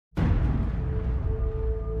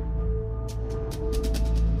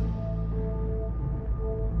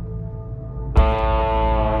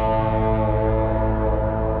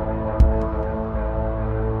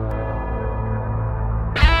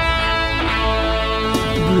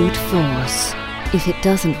brute force. If it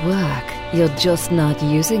doesn't work, you're just not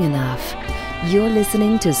using enough. You're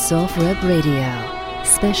listening to SOFREP Radio.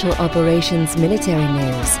 Special Operations Military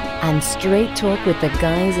News and straight talk with the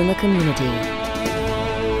guys in the community.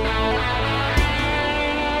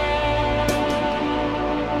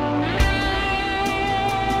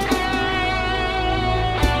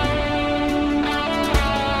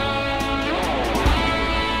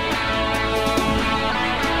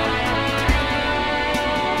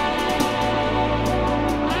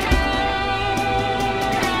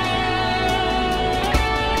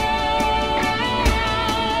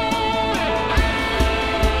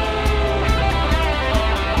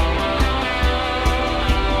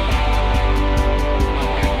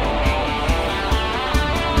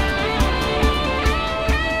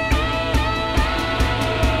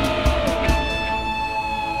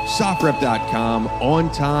 SOFREP.com,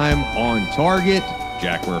 on time, on target.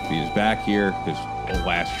 Jack Murphy is back here because the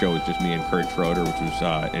last show was just me and Kurt Schroeder, which was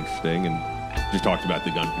interesting, and just talked about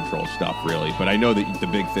the gun control stuff, really. But I know that the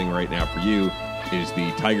big thing right now for you is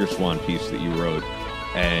the Tiger Swan piece that you wrote,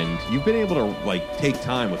 and you've been able to take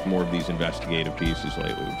time with more of these investigative pieces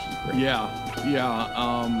lately, which is great. Yeah.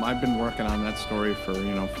 I've been working on that story for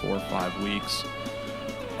 4 or 5 weeks.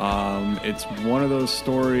 It's one of those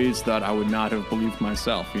stories that I would not have believed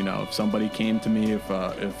myself. If somebody came to me, if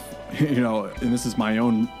and this is my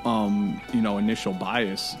own, initial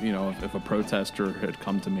bias, if a protester had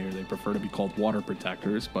come to me, or they prefer to be called water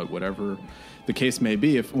protectors, but whatever the case may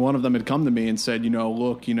be, if one of them had come to me and said,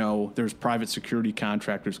 look, there's private security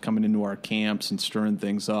contractors coming into our camps and stirring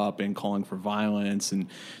things up and calling for violence and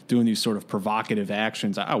doing these sort of provocative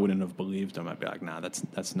actions, I wouldn't have believed them. I'd be like, nah,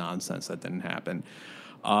 that's nonsense. That didn't happen.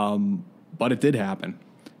 But it did happen.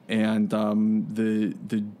 And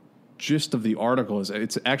the gist of the article is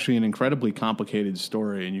it's actually an incredibly complicated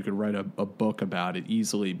story, and you could write a book about it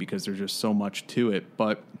easily because there's just so much to it.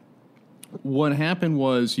 But what happened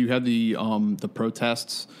was you had the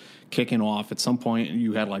protests kicking off. At some point,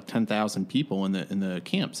 you had 10,000 people in the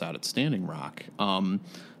camps out at Standing Rock.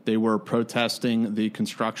 They were protesting the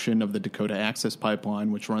construction of the Dakota Access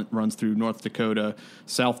Pipeline, which runs through North Dakota,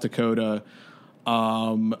 South Dakota,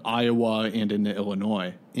 Iowa, and into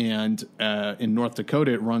Illinois. And in North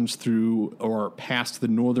Dakota, it runs through or past the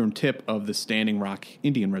northern tip of the Standing Rock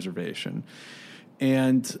Indian Reservation.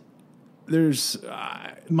 And there's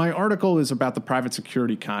my article is about the private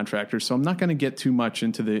security contractors, so I'm not going to get too much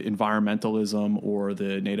into the environmentalism or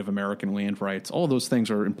the Native American land rights. All of those things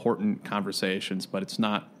are important conversations, but it's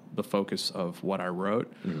not the focus of what I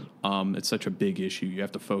wrote. It's such a big issue. You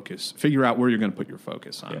have to figure out where you're going to put your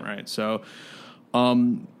focus on, right? So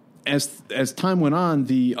as time went on,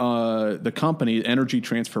 the company, Energy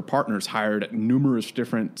Transfer Partners, hired numerous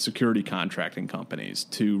different security contracting companies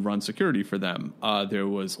to run security for them. There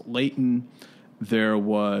was Leighton, there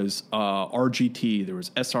was RGT, there was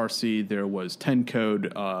SRC, there was 10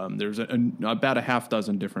 Code. There's about a half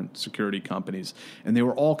dozen different security companies, and they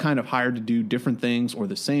were all kind of hired to do different things or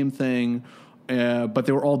the same thing. But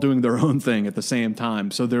they were all doing their own thing at the same time.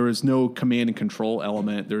 So there was no command and control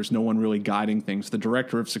element. There's no one really guiding things. The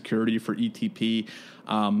director of security for ETP,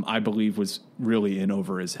 I believe, was really in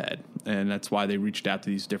over his head. And that's why they reached out to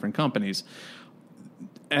these different companies.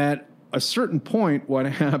 At a certain point, what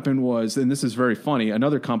happened was, and this is very funny,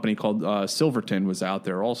 another company called Silverton was out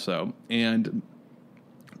there also. And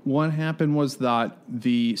what happened was that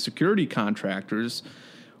the security contractors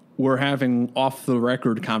were having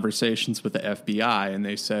off-the-record conversations with the FBI, and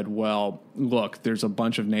they said, well, look, there's a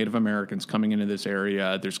bunch of Native Americans coming into this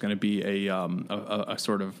area. There's going to be a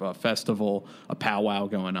sort of a festival, a powwow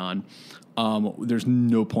going on. There's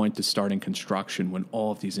no point to starting construction when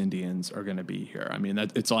all of these Indians are going to be here. I mean,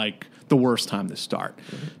 it's like the worst time to start.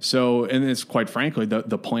 Mm-hmm. So, and it's quite frankly,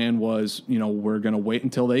 the plan was, we're going to wait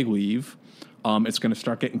until they leave. It's going to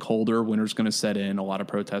start getting colder. Winter's going to set in. A lot of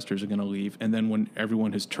protesters are going to leave. And then when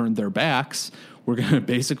everyone has turned their backs, we're going to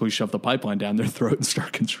basically shove the pipeline down their throat and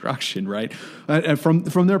start construction, right? And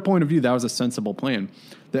from their point of view, that was a sensible plan.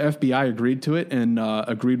 The FBI agreed to it and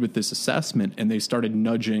agreed with this assessment, and they started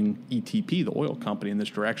nudging ETP, the oil company, in this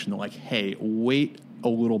direction. They're like, hey, wait a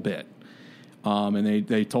little bit. And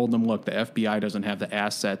they told them, look, the FBI doesn't have the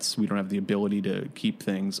assets. We don't have the ability to keep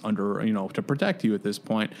things under, to protect you at this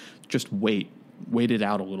point. Just wait it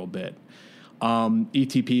out a little bit.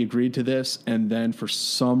 ETP agreed to this. And then for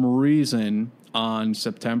some reason on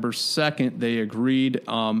September 2nd, they agreed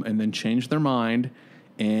and then changed their mind.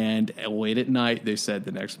 And late at night, they said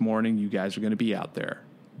the next morning, you guys are going to be out there.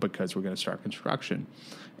 because we're going to start construction.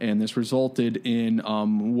 And this resulted in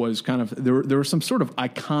was kind of there were some sort of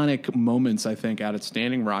iconic moments, I think, out at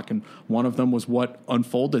Standing Rock, and one of them was what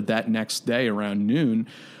unfolded that next day around noon,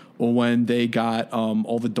 when they got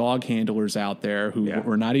all the dog handlers out there who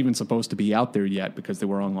were not even supposed to be out there yet because they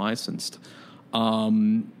were unlicensed.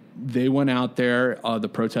 They went out there. The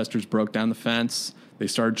protesters broke down the fence. They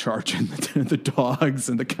started charging the dogs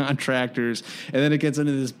and the contractors, and then it gets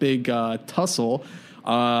into this big tussle.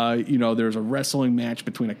 There's a wrestling match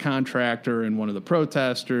between a contractor and one of the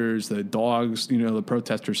protesters. The dogs, the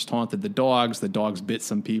protesters taunted the dogs. The dogs bit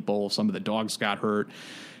some people. Some of the dogs got hurt.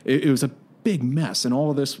 It was a big mess, and all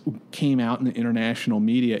of this came out in the international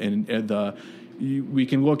media. And we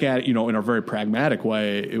can look at it, in a very pragmatic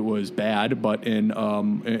way. It was bad, but in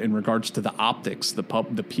regards to the optics, the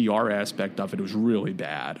PR aspect of it was really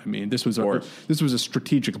bad. I mean, this was a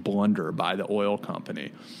strategic blunder by the oil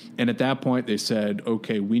company. And at that point, they said,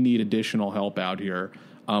 okay, we need additional help out here.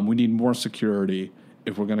 We need more security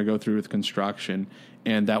if we're going to go through with construction.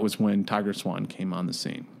 And that was when Tiger Swan came on the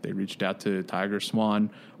scene. They reached out to Tiger Swan,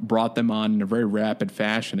 brought them on in a very rapid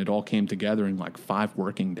fashion. It all came together in like 5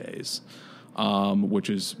 working days, which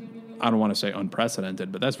is, I don't want to say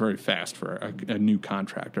unprecedented, but that's very fast for a new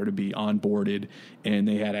contractor to be onboarded. And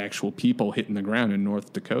they had actual people hitting the ground in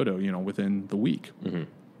North Dakota, within the week.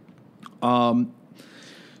 Mm-hmm.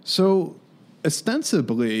 So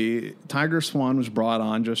ostensibly, Tiger Swan was brought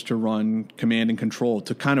on just to run command and control,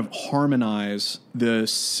 to kind of harmonize the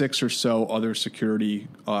 6 or so other security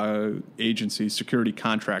agencies, security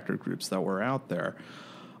contractor groups that were out there.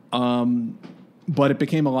 But it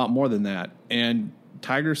became a lot more than that. And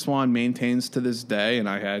Tiger Swan maintains to this day, and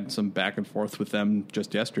I had some back and forth with them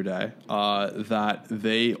just yesterday, that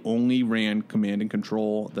they only ran command and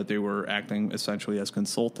control, that they were acting essentially as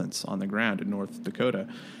consultants on the ground in North Dakota.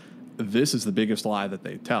 This is the biggest lie that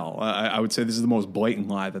they tell. I would say this is the most blatant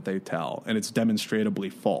lie that they tell, and it's demonstrably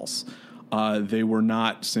false. They were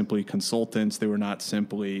not simply consultants. They were not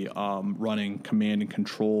simply running command and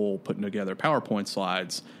control, putting together PowerPoint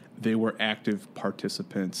slides. They were active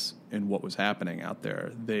participants in what was happening out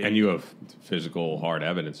there. And you have physical, hard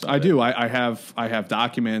evidence of it. I do. I have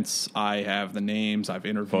documents. I have the names. I've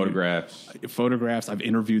interviewed photographs. I've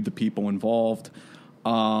interviewed the people involved.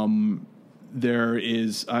 There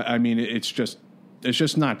is. I mean, it's just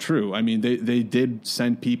not true. I mean, they did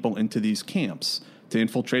send people into these camps to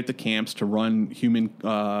infiltrate the camps, to run human,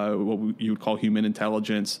 what you would call human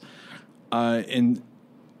intelligence, and.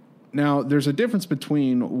 Now, there's a difference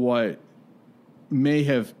between what may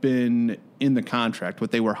have been in the contract,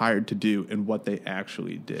 what they were hired to do, and what they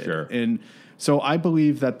actually did. Sure. And so I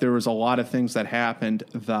believe that there was a lot of things that happened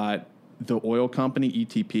that the oil company,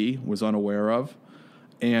 ETP, was unaware of.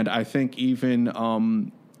 And I think even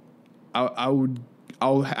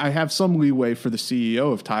I have some leeway for the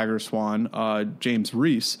CEO of Tiger Swan, James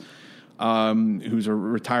Reese, who's a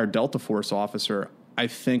retired Delta Force officer. I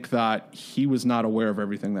think that he was not aware of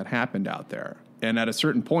everything that happened out there. And at a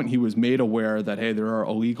certain point, he was made aware that, hey, there are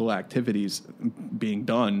illegal activities being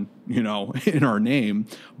done, in our name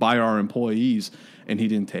by our employees, and he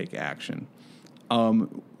didn't take action.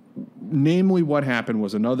 Namely, what happened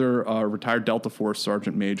was another retired Delta Force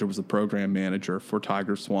Sergeant Major was the program manager for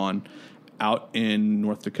Tiger Swan out in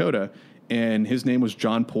North Dakota, and his name was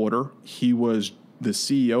John Porter. He was the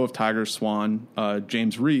CEO of Tiger Swan,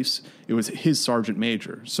 James Reese. It was his sergeant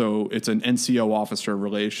major. So it's an NCO officer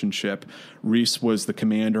relationship. Reese was the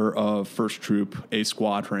commander of 1st Troop, A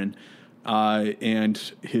Squadron,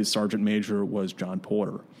 and his sergeant major was John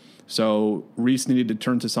Porter. So Reese needed to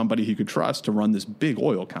turn to somebody he could trust to run this big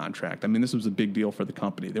oil contract. I mean, this was a big deal for the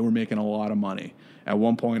company. They were making a lot of money. At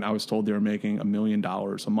one point, I was told they were making $1 million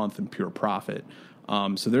a month in pure profit.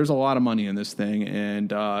 So there's a lot of money in this thing,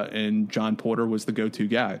 and John Porter was the go-to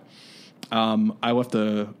guy.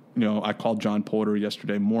 I called John Porter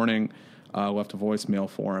yesterday morning, left a voicemail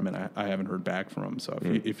for him, and I haven't heard back from him. So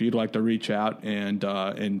if you'd like to reach out and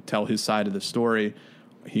tell his side of the story,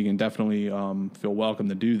 he can definitely feel welcome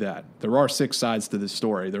to do that. There are 6 sides to this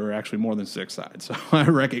story. There are actually more than 6 sides, so I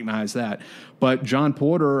recognize that. But John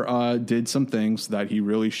Porter did some things that he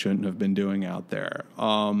really shouldn't have been doing out there.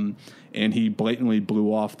 And he blatantly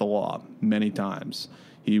blew off the law many times.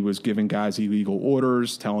 He was giving guys illegal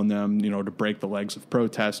orders, telling them, to break the legs of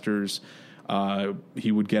protesters.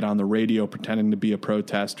 He would get on the radio pretending to be a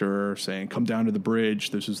protester, saying, "Come down to the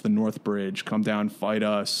bridge. This is the North Bridge. Come down and fight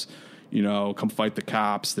us. Come fight the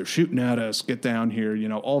cops. They're shooting at us. Get down here."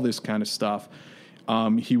 All this kind of stuff.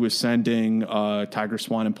 He was sending Tiger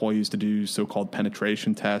Swan employees to do so-called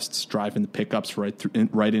penetration tests, driving the pickups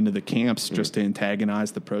right into the camps just to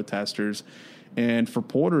antagonize the protesters. And for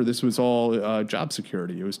Porter, this was all job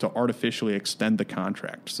security. It was to artificially extend the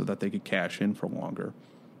contract so that they could cash in for longer.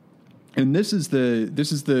 And this is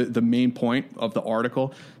the main point of the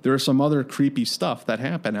article. There is some other creepy stuff that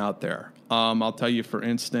happened out there. I'll tell you, for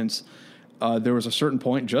instance, there was a certain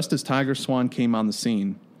point, just as Tiger Swan came on the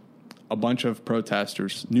scene, a bunch of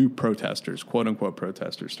protesters, new protesters, quote-unquote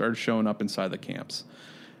protesters, started showing up inside the camps.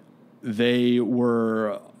 They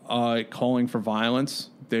were calling for violence.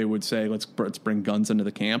 They would say, let's bring guns into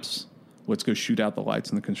the camps. Let's go shoot out the lights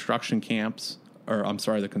in the construction camps. Or I'm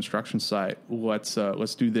sorry, the construction site. Let's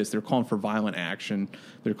do this. They're calling for violent action.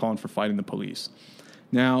 They're calling for fighting the police.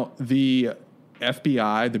 Now, the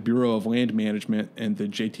FBI, the Bureau of Land Management, and the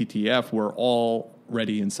JTTF were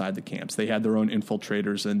already inside the camps. They had their own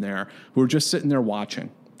infiltrators in there who were just sitting there watching.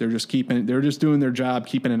 They're just doing their job,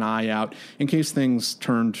 keeping an eye out in case things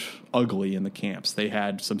turned ugly in the camps. They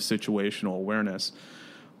had some situational awareness.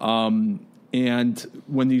 And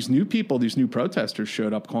when these new protesters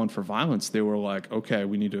showed up calling for violence, they were like, okay,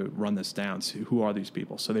 we need to run this down. See, who are these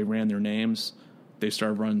people? So they ran their names. They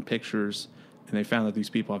started running pictures, and they found that these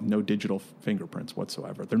people have no digital fingerprints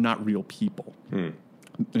whatsoever. They're not real people.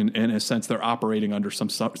 In a sense, they're operating under some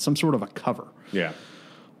sort of a cover. Yeah.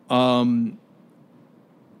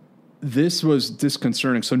 This was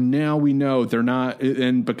disconcerting. So now we know they're not,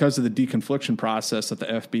 and because of the deconfliction process that the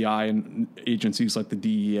FBI and agencies like the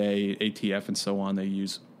DEA, ATF, and so on they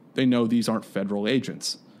use, they know these aren't federal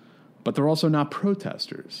agents. But they're also not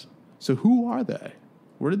protesters. So who are they?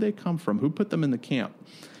 Where did they come from? Who put them in the camp?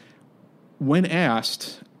 When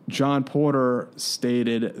asked, John Porter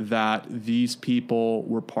stated that these people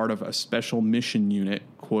were part of a special mission unit,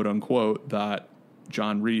 quote unquote, that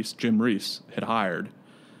Jim Reese had hired.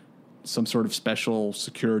 Some sort of special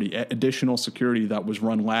security, additional security that was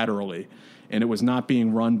run laterally. And it was not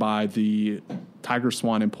being run by the Tiger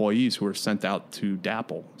Swan employees who were sent out to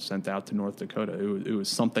DAPL, sent out to North Dakota. It was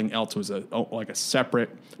something else. It was like a separate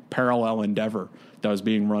parallel endeavor that was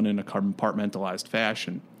being run in a compartmentalized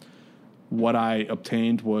fashion. What I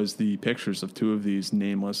obtained was the pictures of two of these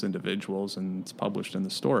nameless individuals, and it's published in the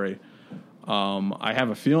story. I have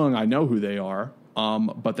a feeling I know who they are.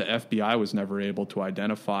 But the FBI was never able to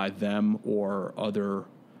identify them or other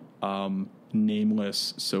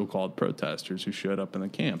nameless so-called protesters who showed up in the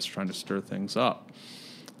camps trying to stir things up.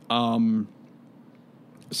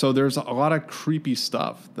 So there's a lot of creepy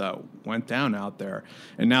stuff that went down out there.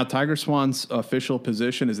 And now Tiger Swan's official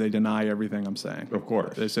position is they deny everything I'm saying. Of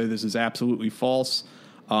course. They say this is absolutely false.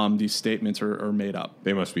 These statements are made up.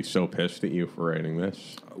 They must be so pissed at you for writing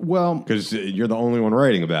this. Well, because you're the only one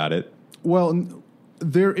writing about it. Well,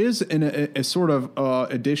 there is a sort of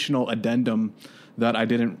additional addendum that I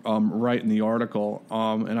didn't write in the article,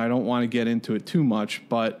 and I don't want to get into it too much,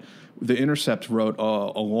 but The Intercept wrote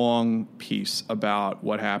a long piece about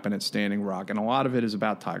what happened at Standing Rock, and a lot of it is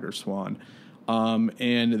about Tiger Swan.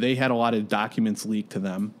 And they had a lot of documents leaked to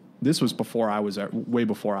them. This was way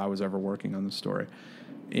before I was ever working on the story.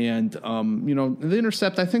 And, The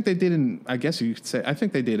Intercept, I think they did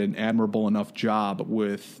an admirable enough job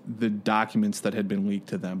with the documents that had been leaked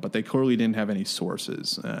to them, but they clearly didn't have any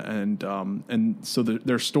sources. And so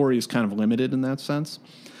their story is kind of limited in that sense.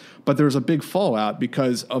 But there was a big fallout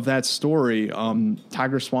because of that story.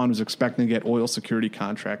 Tiger Swan was expecting to get oil security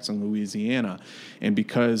contracts in Louisiana. And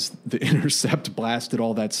because The Intercept blasted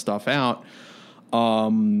all that stuff out,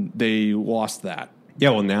 they lost that.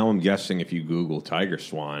 Yeah, well, now I'm guessing if you Google Tiger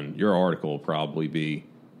Swan, your article will probably be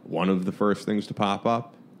one of the first things to pop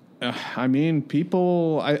up. I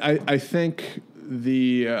think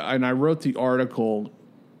and I wrote the article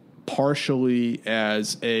partially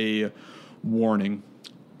as a warning.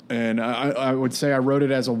 And I would say I wrote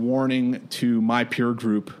it as a warning to my peer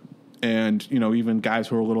group and, even guys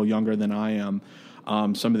who are a little younger than I am.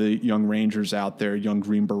 Some of the young Rangers out there, young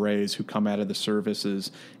Green Berets who come out of the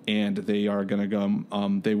services, and they are going to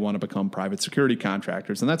go. They want to become private security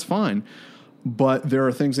contractors, and that's fine. But there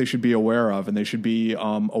are things they should be aware of, and they should be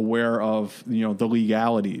aware of the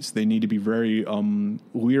legalities. They need to be very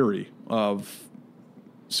leery of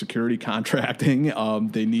security contracting.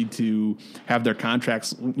 They need to have their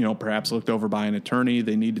contracts, perhaps looked over by an attorney.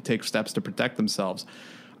 They need to take steps to protect themselves.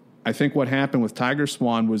 I think what happened with Tiger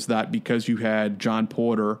Swan was that because you had John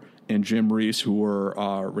Porter and Jim Reese, who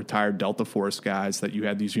were retired Delta Force guys, that you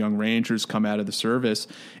had these young Rangers come out of the service,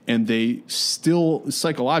 and they still,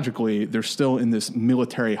 psychologically, they're still in this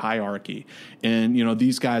military hierarchy. And,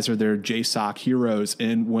 these guys are their JSOC heroes.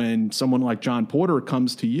 And when someone like John Porter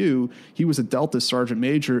comes to you, he was a Delta Sergeant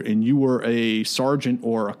Major, and you were a sergeant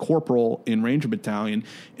or a corporal in Ranger Battalion,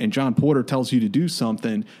 and John Porter tells you to do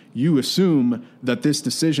something, you assume that this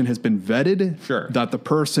decision has been vetted, sure, that the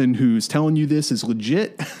person who's telling you this is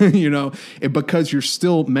legit, because you're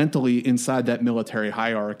still mentally inside that military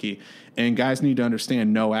hierarchy. And guys need to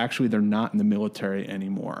understand, no, actually, they're not in the military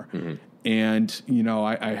anymore. Mm-hmm. And,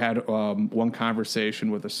 I had one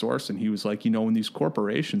conversation with a source, and he was like, when these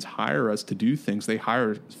corporations hire us to do things, they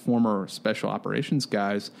hire former special operations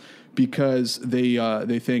guys because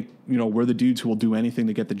they think, we're the dudes who will do anything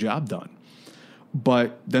to get the job done.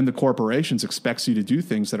 But then the corporations expects you to do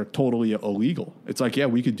things that are totally illegal. It's like, yeah,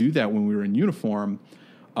 we could do that when we were in uniform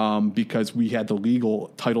because we had the legal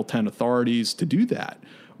Title 10 authorities to do that.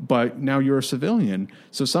 But now you're a civilian.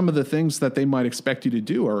 So some of the things that they might expect you to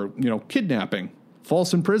do are, kidnapping,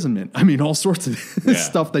 false imprisonment. I mean, all sorts of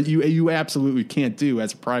stuff that you absolutely can't do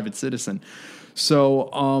as a private citizen. So,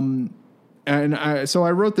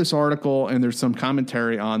 I wrote this article, and there's some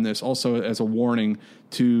commentary on this also as a warning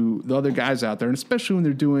to the other guys out there, and especially when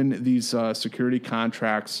they're doing these security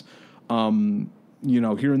contracts,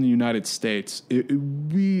 here in the United States.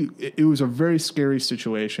 It was a very scary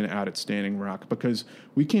situation out at Standing Rock because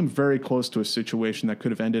we came very close to a situation that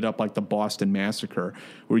could have ended up like the Boston Massacre,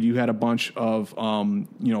 where you had a bunch of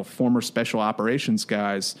former special operations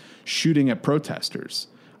guys shooting at protesters.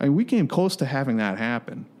 I mean, we came close to having that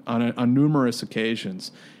happen on numerous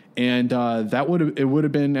occasions. And it would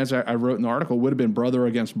have been, as I wrote in the article, would have been brother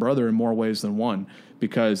against brother in more ways than one,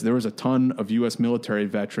 because there was a ton of U.S. military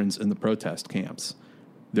veterans in the protest camps.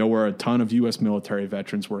 There were a ton of U.S. military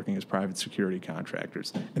veterans working as private security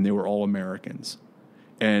contractors, and they were all Americans.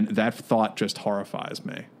 And that thought just horrifies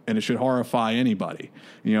me, and it should horrify anybody.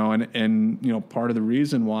 And part of the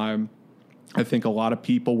reason why I think a lot of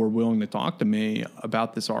people were willing to talk to me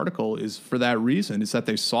about this article is for that reason, is that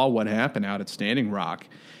they saw what happened out at Standing Rock,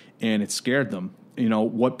 and it scared them.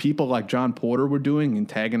 What people like John Porter were doing,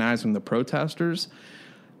 antagonizing the protesters,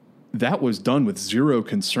 that was done with zero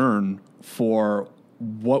concern for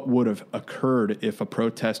what would have occurred if a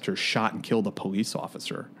protester shot and killed a police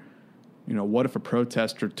officer. What if a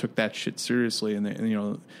protester took that shit seriously and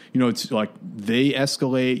it's like they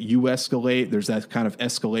escalate, you escalate. There's that kind of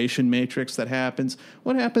escalation matrix that happens.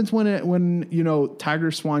 What happens when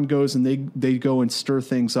Tiger Swan goes and they go and stir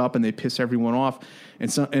things up and they piss everyone off?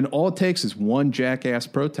 And all it takes is one jackass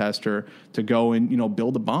protester to go and,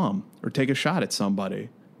 build a bomb or take a shot at somebody.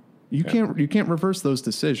 You can't reverse those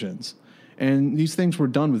decisions. And these things were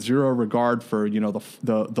done with zero regard for,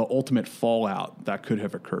 the ultimate fallout that could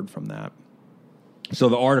have occurred from that. So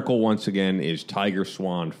the article, once again, is Tiger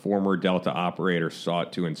Swan, former Delta operator,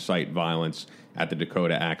 sought to incite violence at the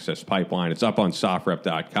Dakota Access Pipeline. It's up on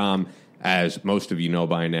SOFREP.com. As most of you know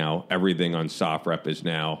by now, everything on SOFREP is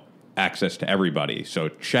now access to everybody. So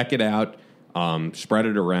check it out. Spread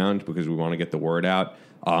it around because we want to get the word out.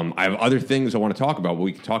 I have other things I want to talk about, but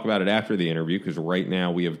we can talk about it after the interview because right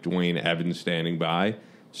now we have Dwayne Evans standing by.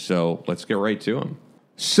 So let's get right to him.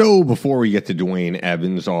 So before we get to Dwayne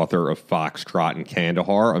Evans, author of Foxtrot and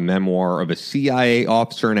Kandahar, a memoir of a CIA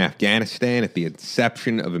officer in Afghanistan at the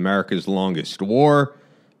inception of America's longest war,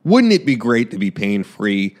 wouldn't it be great to be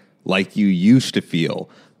pain-free like you used to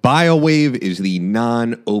feel? BioWave is the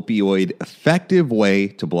non-opioid effective way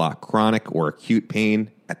to block chronic or acute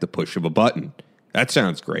pain at the push of a button. That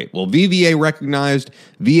sounds great. Well, VVA recognized,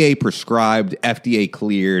 VA prescribed, FDA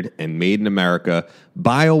cleared, and made in America,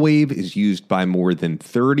 BioWave is used by more than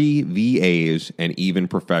 30 VAs and even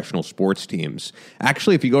professional sports teams.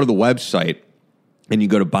 Actually, if you go to the website and you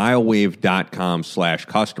go to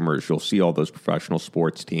biowave.com/customers, you'll see all those professional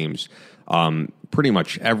sports teams. Pretty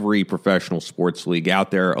much every professional sports league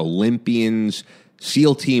out there, Olympians,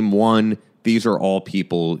 SEAL Team 1, these are all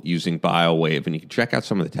people using BioWave, and you can check out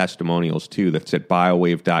some of the testimonials, too. That's at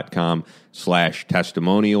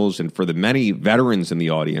biowave.com/testimonials. And for the many veterans in the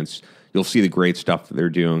audience, you'll see the great stuff that they're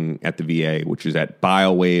doing at the VA, which is at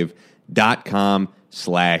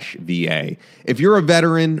biowave.com/VA. If you're a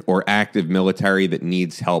veteran or active military that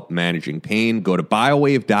needs help managing pain, go to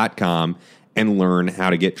biowave.com and learn how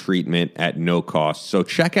to get treatment at no cost. So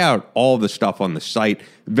check out all the stuff on the site.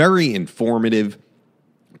 Very informative.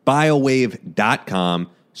 BioWave.com,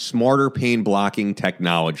 smarter pain blocking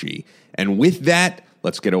technology. And with that,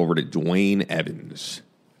 let's get over to Dwayne Evans.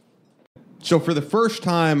 So for the first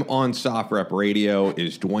time on SOFREP Radio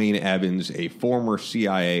is Dwayne Evans, a former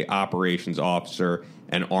CIA operations officer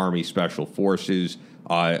and Army Special Forces.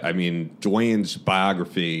 Dwayne's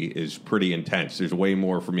biography is pretty intense. There's way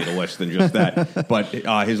more for me to list than just that. But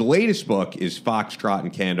his latest book is Foxtrot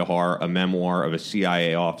in Kandahar, a memoir of a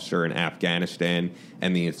CIA officer in Afghanistan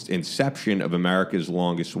and the inception of America's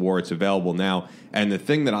longest war. It's available now. And the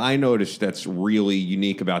thing that I noticed that's really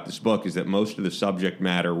unique about this book is that most of the subject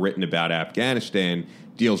matter written about Afghanistan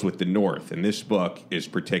deals with the North. And this book is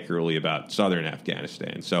particularly about southern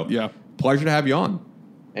Afghanistan. So, pleasure to have you on.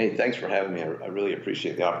 Hey, thanks for having me. I really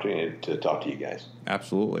appreciate the opportunity to talk to you guys.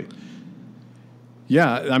 Absolutely.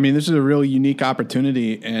 Yeah, I mean, this is a really unique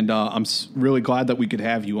opportunity, and I'm really glad that we could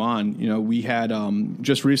have you on. You know, we had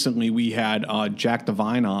just recently we had Jack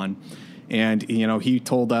Devine on, and he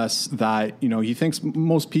told us that he thinks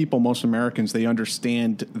most Americans, they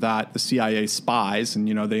understand that the CIA spies, and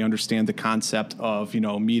they understand the concept of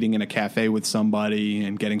meeting in a cafe with somebody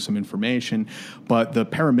and getting some information, but the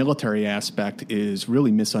paramilitary aspect is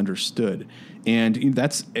really misunderstood. And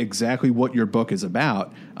that's exactly what your book is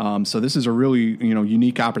about. So this is a really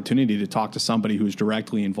unique opportunity to talk to somebody who's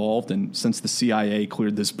directly involved. And since the CIA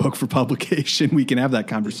cleared this book for publication, we can have that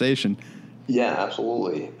conversation. Yeah,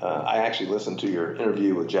 absolutely. I actually listened to your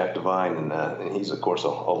interview with Jack Devine, and he's, of course, a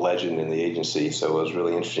legend in the agency. So it was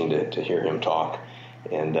really interesting to hear him talk.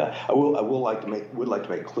 And I would like to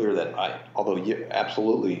make clear that I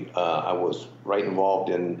was right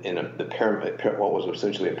involved in what was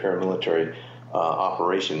essentially a paramilitary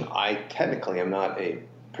operation. I technically am not a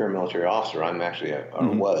paramilitary officer. I'm actually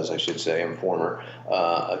I'm former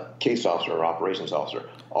a case officer or operations officer.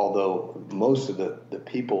 Although most of the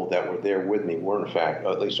people that were there with me were, in fact,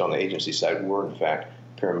 at least on the agency side, were in fact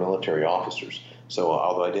paramilitary officers. So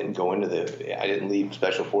although I didn't leave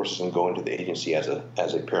Special Forces and go into the agency as a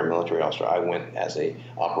paramilitary officer, I went as a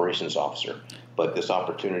operations officer. But this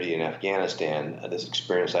opportunity in Afghanistan, this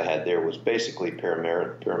experience I had there was basically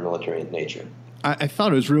paramilitary in nature. I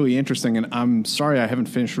thought it was really interesting, and I'm sorry I haven't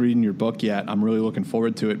finished reading your book yet. I'm really looking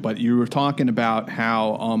forward to it. But you were talking about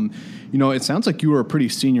how, it sounds like you were a pretty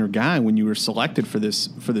senior guy when you were selected for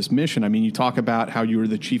this mission. I mean, you talk about how you were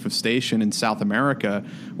the chief of station in South America,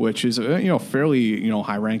 which is a fairly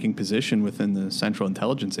high-ranking position within the Central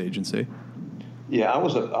Intelligence Agency. Yeah, I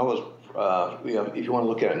was if you want to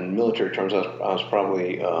look at it in military terms, I was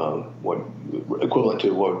probably equivalent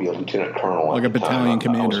to what would be a lieutenant colonel, like a battalion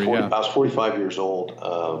commander. I was 45 years old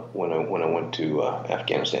when I went to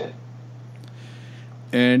Afghanistan.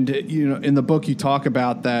 And in the book you talk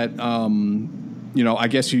about that. I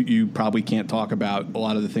guess you probably can't talk about a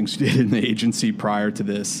lot of the things you did in the agency prior to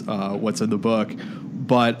this. What's in the book.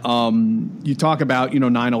 But you talk about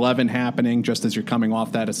 9/11 happening just as you're coming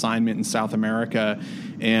off that assignment in South America,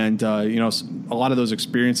 and a lot of those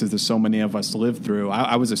experiences that so many of us lived through.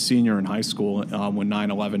 I was a senior in high school when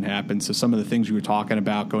 9/11 happened, so some of the things you were talking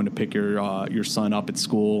about, going to pick your son up at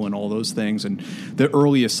school and all those things, and the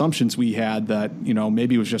early assumptions we had that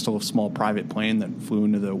maybe it was just a small private plane that flew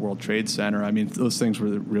into the World Trade Center. I mean, those things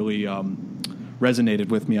were really resonated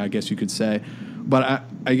with me, I guess you could say. But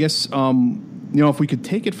I guess. If we could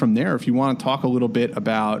take it from there, if you want to talk a little bit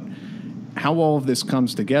about how all of this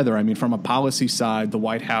comes together. I mean, from a policy side, the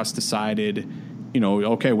White House decided,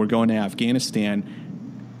 okay, we're going to Afghanistan.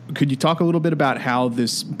 Could you talk a little bit about how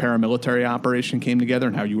this paramilitary operation came together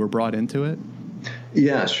and how you were brought into it?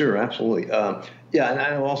 Yeah, sure, absolutely. And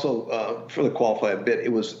I also further qualify a bit.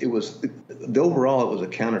 It was overall it was a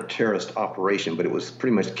counter-terrorist operation, but it was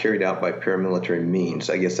pretty much carried out by paramilitary means.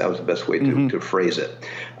 I guess that was the best way to phrase it.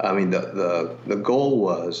 I mean, the goal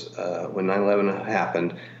was when 9/11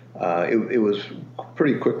 happened, it was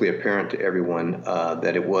pretty quickly apparent to everyone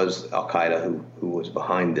that it was Al Qaeda who was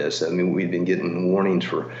behind this. I mean, we'd been getting warnings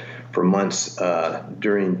for months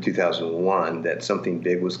during 2001 that something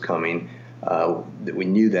big was coming. That we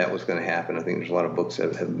knew that was going to happen. I think there's a lot of books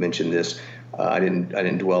that have mentioned this. I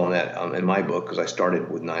didn't dwell on that in my book because I started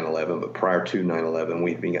with 9/11. But prior to 9/11,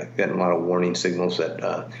 we'd been getting a lot of warning signals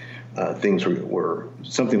that things were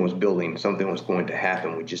something was building, something was going to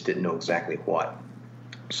happen. We just didn't know exactly what.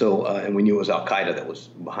 So, and we knew it was Al Qaeda that was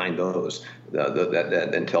behind those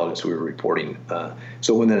that intelligence we were reporting.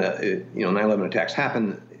 So when the 9/11 attacks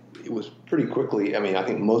happened, it was pretty quickly. I mean, I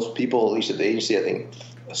think most people, at least at the agency, I think,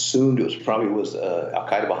 assumed it was Al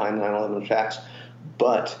Qaeda behind the 9/11 attacks,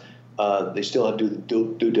 but they still had to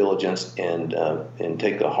do due diligence and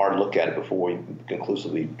take a hard look at it before we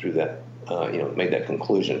conclusively drew that, made that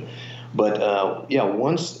conclusion. But yeah,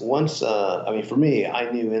 once I mean, for me,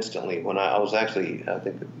 I knew instantly when I was actually, I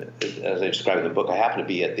think, as I described in the book, I happened to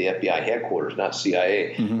be at the FBI headquarters, not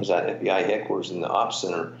CIA. I was at FBI headquarters in the Ops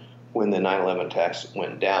Center when the 9/11 attacks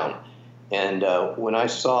went down. And when I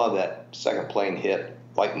saw that second plane hit,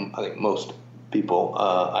 like I think most people,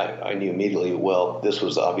 I knew immediately, well, this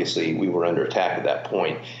was obviously, we were under attack at that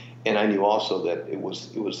point. And I knew also that it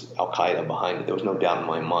was Al-Qaeda behind it. There was no doubt in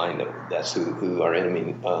my mind that that's who our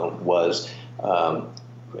enemy was,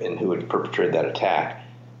 and who had perpetrated that attack.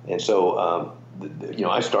 And so,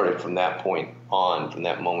 I started from that point on, from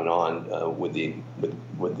that moment on, with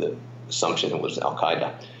the assumption it was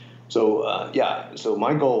Al-Qaeda. So, so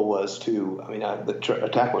my goal was to, the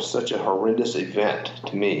attack was such a horrendous event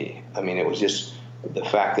to me. I mean, it was just the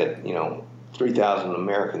fact that, 3,000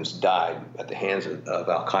 Americans died at the hands of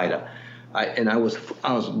Al-Qaeda. I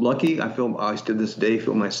was lucky. I to this day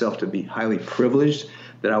feel myself to be highly privileged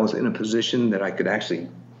that I was in a position that I could actually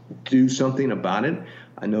do something about it.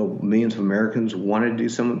 I know millions of Americans wanted to do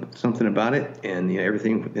something about it, and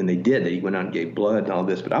everything, and they did. They went out and gave blood and all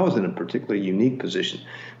this. But I was in a particularly unique position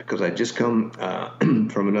because I'd just come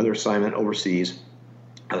from another assignment overseas.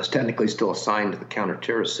 I was technically still assigned to the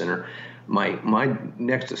Counterterrorist Center. My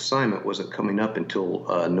next assignment wasn't coming up until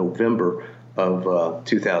November of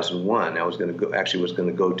 2001. I was going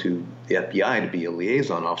to go to the FBI to be a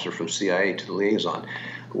liaison officer from CIA to the liaison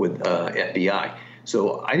with FBI.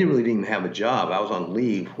 So I didn't even have a job. I was on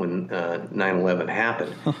leave when 9/11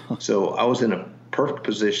 happened. So I was in a perfect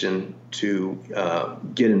position to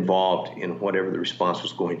get involved in whatever the response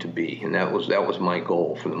was going to be, and that was my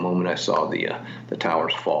goal from the moment I saw the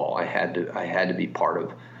towers fall. I had to be part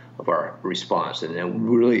of our response, and it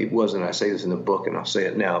really wasn't. I say this in the book, and I'll say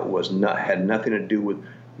it now. Had nothing to do with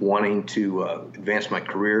wanting to advance my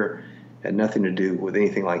career. Had nothing to do with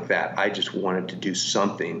anything like that. I just wanted to do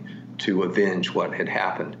something to avenge what had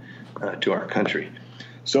happened to our country.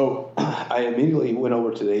 So I immediately went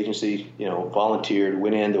over to the agency, volunteered,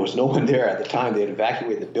 went in. There was no one there at the time. They had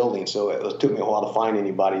evacuated the building, so it took me a while to find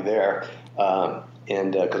anybody there.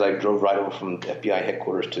 And because I drove right over from FBI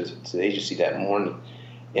headquarters to the agency that morning.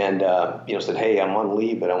 And, said, hey, I'm on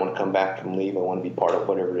leave, but I want to come back from leave. I want to be part of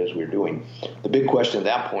whatever it is we're doing. The big question at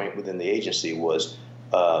that point within the agency was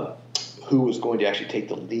who was going to actually take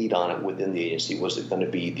the lead on it within the agency. Was it going to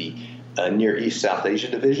be the Near East South Asia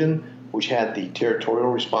Division, which had the territorial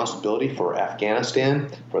responsibility for Afghanistan,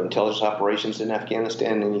 for intelligence operations in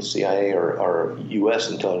Afghanistan, any CIA or U.S.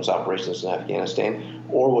 intelligence operations in Afghanistan,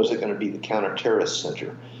 or was it going to be the Counterterrorist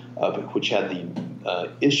Center, which had the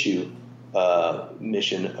issue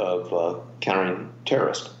mission of countering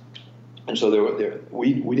terrorists? And so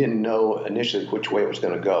we didn't know initially which way it was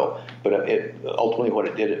going to go, but ultimately what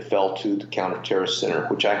it did, it fell to the Counterterrorist Center,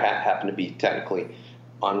 which I happened to be technically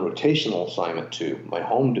on rotational assignment to. My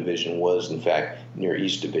home division was, in fact, Near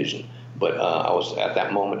East Division, but at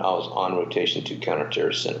that moment I was on rotation to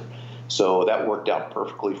Counterterrorist Center. So that worked out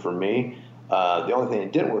perfectly for me. The only thing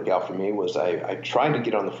that didn't work out for me was I tried to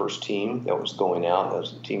get on the first team that was going out. That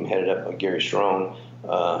was the team headed up by Gary Schroen,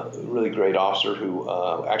 a really great officer who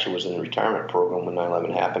actually was in the retirement program when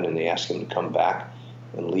 9/11 happened, and they asked him to come back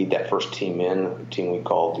and lead that first team a team we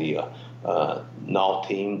called the NAL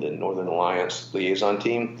team, the Northern Alliance Liaison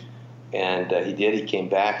Team. And he did. He came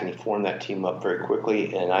back and he formed that team up very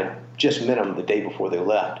quickly, and I just met him the day before they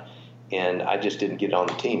left. And I just didn't get on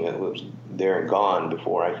the team. It was there and gone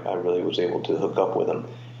before I really was able to hook up with them.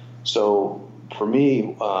 So for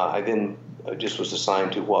me, I then just was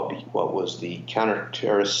assigned to what was the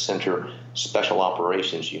Counterterrorist Center Special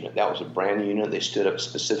Operations Unit. That was a brand new unit. They stood up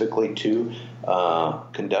specifically to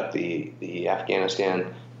conduct the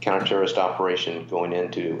Afghanistan counterterrorist operation going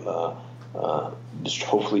in to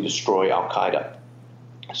hopefully destroy Al-Qaeda.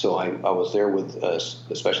 So I was there with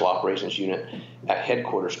the Special Operations Unit at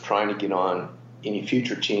headquarters trying to get on any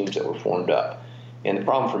future teams that were formed up. And the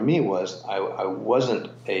problem for me was I wasn't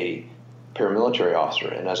a paramilitary officer.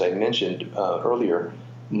 And as I mentioned earlier,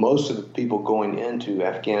 most of the people going into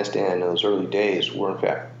Afghanistan in those early days were, in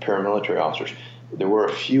fact, paramilitary officers. There were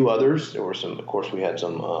a few others. There were some, of course, we had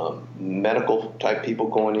some medical-type people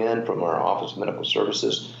going in from our Office of Medical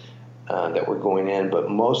Services that were going in, but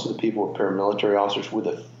most of the people were paramilitary officers with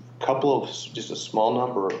just a small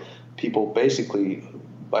number of people, basically,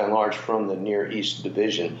 by and large, from the Near East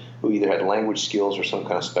Division, who either had language skills or some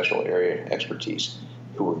kind of special area expertise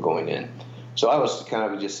who were going in. So I was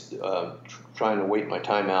kind of just trying to wait my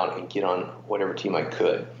time out and get on whatever team I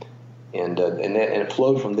could. And it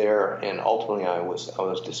flowed from there, and ultimately I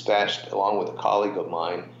was dispatched along with a colleague of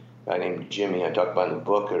mine, a guy named Jimmy, I talked about in the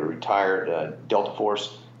book, a retired Delta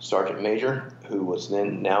Force Sergeant Major who was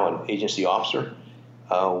now an agency officer.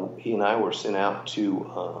 He and I were sent out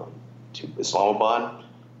to Islamabad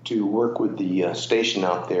to work with the station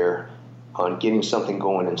out there on getting something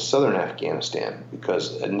going in southern Afghanistan,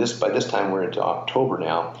 because by this time we're into October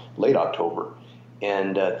now, late October,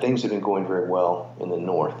 and things have been going very well in the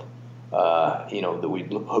north. That we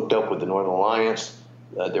hooked up with the Northern Alliance.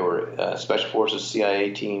 There were Special Forces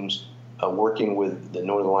CIA teams working with the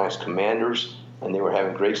Northern Alliance commanders, and they were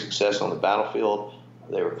having great success on the battlefield.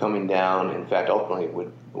 They were coming down. In fact, ultimately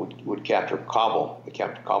would capture Kabul. They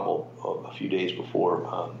captured Kabul a few days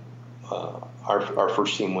before our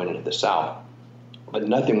first team went into the south. But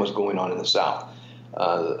nothing was going on in the south.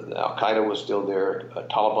 Al-Qaeda was still there.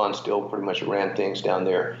 Taliban still pretty much ran things down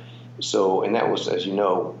there. So, and that was, as you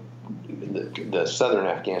know, the southern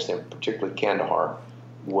Afghanistan, particularly Kandahar,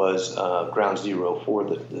 was ground zero for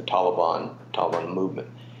the Taliban movement.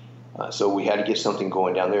 So we had to get something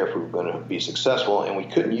going down there if we were going to be successful, and we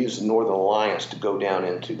couldn't use the Northern Alliance to go down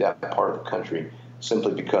into that part of the country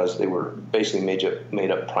simply because they were basically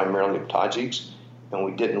made up primarily of Tajiks, and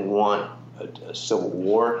we didn't want a civil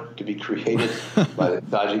war to be created by the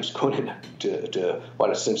Tajiks going into what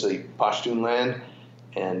essentially Pashtun land,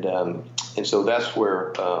 and so that's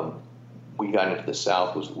where we got into the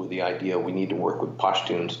South, was with the idea we need to work with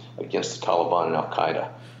Pashtuns against the Taliban and Al-Qaeda.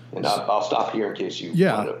 And I'll stop here in case you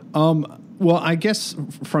want to. Well, I guess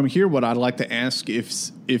from here, what I'd like to ask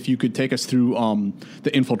if you could take us through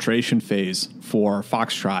the infiltration phase for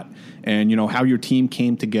Foxtrot, and how your team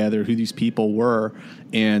came together, who these people were,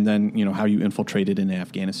 and then how you infiltrated in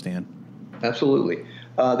Afghanistan. Absolutely.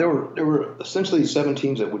 There were essentially 7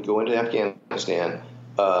 teams that would go into Afghanistan.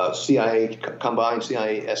 CIA combined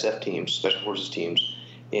CIA SF teams, Special Forces teams,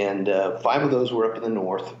 and 5 of those were up in the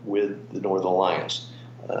north with the Northern Alliance.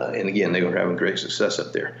 And again, they were having great success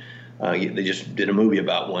up there. They just did a movie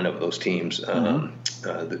about one of those teams.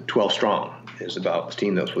 The 12 Strong is about the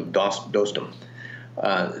team that was with Dostum.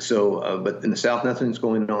 But in the south, nothing's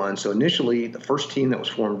going on. So initially, the first team that was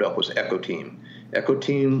formed up was Echo Team. Echo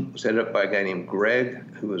Team was headed up by a guy named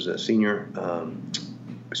Greg, who was a senior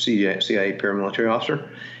CIA paramilitary officer,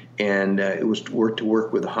 and it was to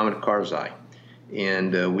work with Hamid Karzai.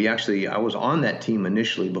 And I was on that team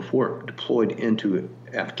initially before it deployed into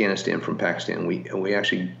Afghanistan from Pakistan. We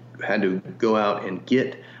actually had to go out and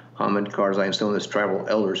get Hamid Karzai and some of his tribal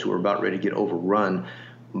elders who were about ready to get overrun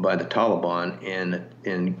by the Taliban.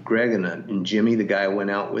 And Greg and Jimmy, the guy I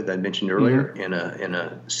went out with, I mentioned earlier, in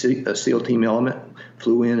a SEAL team element,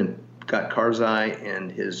 flew in and got Karzai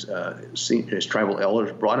and his tribal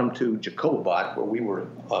elders, brought him to Jacobabad, where we were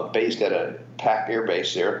based at a PAC air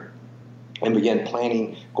base there, and began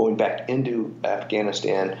planning going back into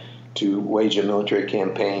Afghanistan to wage a military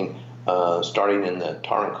campaign, starting in the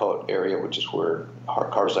Tarankot area, which is where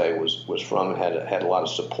Karzai was from and had a lot of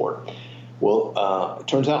support. Well, it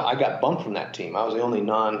turns out I got bumped from that team. I was the only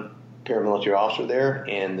non-paramilitary officer there,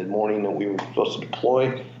 and the morning that we were supposed to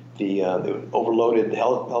deploy, the overloaded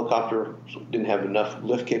helicopter didn't have enough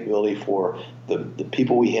lift capability for the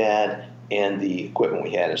people we had and the equipment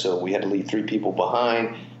we had, and so we had to leave 3 people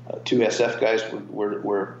behind. 2 SF guys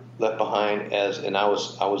were left behind, and I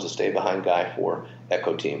was the stay behind guy for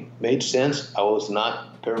Echo Team. Made sense. I was not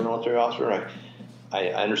a paramilitary officer. I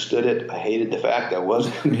understood it. I hated the fact I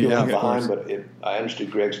wasn't going to be left behind, but I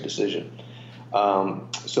understood Greg's decision.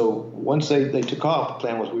 So once they took off, the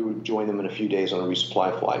plan was we would join them in a few days on a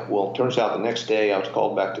resupply flight. Well, it turns out the next day I was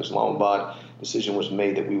called back to Islamabad. Decision was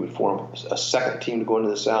made that we would form a second team to go into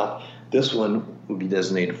the south. This one would be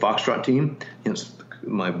designated Foxtrot Team, hence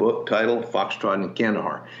my book title, Foxtrot in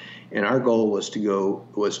Kandahar. And our goal was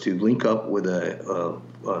to link up with a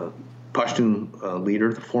Pashtun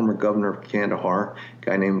leader, the former governor of Kandahar, a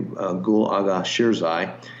guy named Gul Agha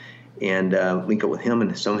Shirzai, and link up with him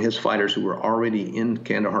and some of his fighters who were already in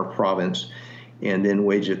Kandahar province, and then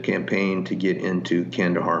wage a campaign to get into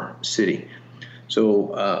Kandahar city.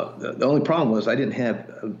 So the only problem was I did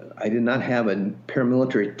not have a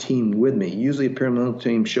paramilitary team with me. Usually a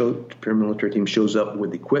paramilitary team shows up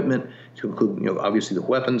with equipment to include, obviously the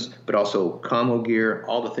weapons, but also commo gear,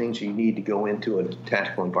 all the things you need to go into a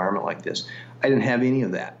tactical environment like this. I didn't have any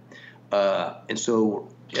of that. And so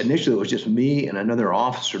initially it was just me and another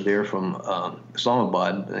officer there from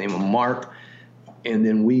Islamabad, the name of Mark. And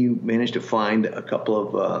then we managed to find a couple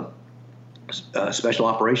of special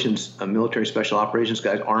operations, military special operations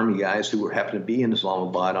guys, Army guys who happened to be in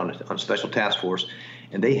Islamabad on a special task force,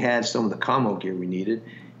 and they had some of the commo gear we needed,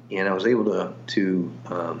 and I was able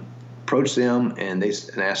to approached them and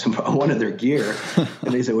asked them for one of their gear,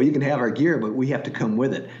 and they said, "Well, you can have our gear, but we have to come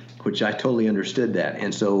with it," which I totally understood that.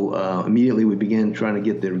 And so immediately we began trying to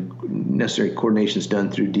get the necessary coordinations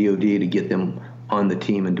done through DoD to get them on the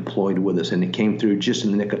team and deployed with us, and it came through just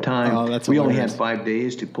in the nick of time. We only had 5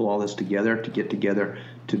 days to pull all this together, to get together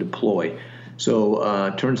to deploy.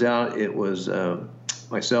 So turns out it was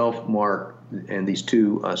myself, Mark, and these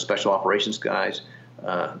two special operations guys,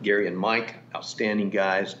 Gary and Mike, outstanding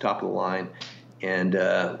guys, top of the line. And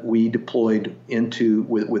we deployed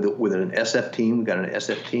with an SF team. We got an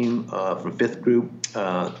SF team from 5th Group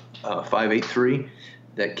 583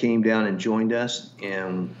 that came down and joined us.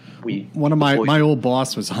 And one of my old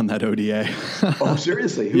boss was on that ODA. Oh,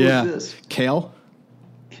 seriously? Who was this? Kale.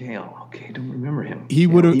 Okay, I don't remember him. He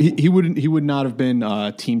would not have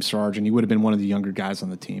been team sergeant. He would have been one of the younger guys on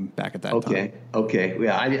the team back at that time. Okay.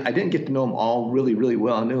 Yeah, I didn't get to know them all really, really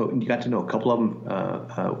well. I got to know a couple of them,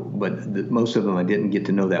 but most of them I didn't get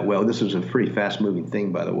to know that well. This was a pretty fast-moving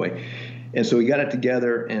thing, by the way. And so we got it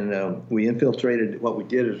together, and we infiltrated. What we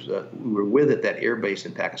did is we were with at that air base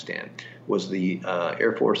in Pakistan was the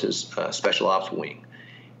Air Force's Special Ops Wing,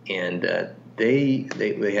 and they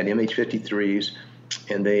had MH-53s.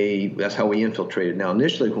 And that's how we infiltrated. Now,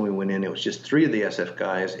 initially when we went in, it was just 3 of the SF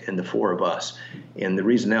guys and the 4 of us. And the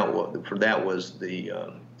reason for that was the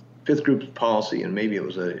 5th Group's policy, and maybe it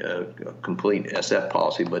was a complete SF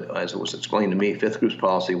policy, but as it was explained to me, 5th Group's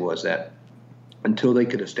policy was that until they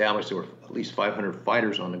could establish there were at least 500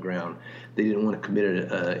 fighters on the ground, they didn't want to commit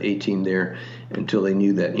an A team there until they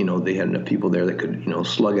knew that, they had enough people there that could,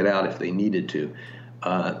 slug it out if they needed to.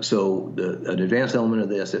 So an advanced element of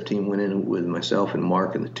the SF team went in with myself and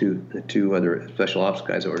Mark and the two other special ops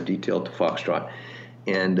guys that were detailed to Foxtrot,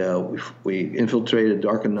 and we infiltrated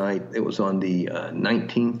dark of night. It was on the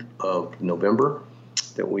 19th of November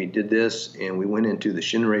that we did this, and we went into the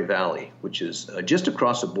Shinray Valley, which is just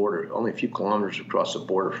across the border, only a few kilometers across the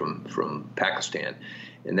border from Pakistan,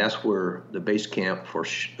 and that's where the base camp for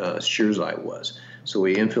Shirzai was. So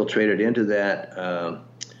we infiltrated into that.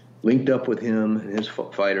 Linked up with him and his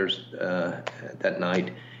fighters that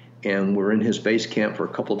night, and we're in his base camp for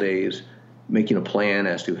a couple days, making a plan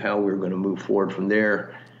as to how we were going to move forward from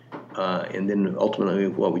there. And then ultimately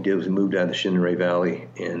what we did was we moved out of the Shinray Valley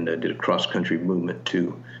and did a cross-country movement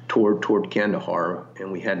toward Kandahar,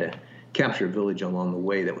 and we had to capture a village along the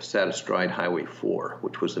way that was sat astride Highway 4,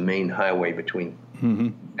 which was the main highway between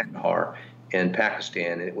Kandahar and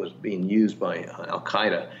Pakistan, and it was being used by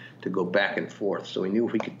Al-Qaeda to go back and forth. So we knew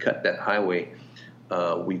if we could cut that highway,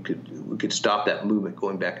 we could stop that movement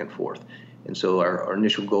going back and forth. And so our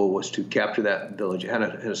initial goal was to capture that village. It had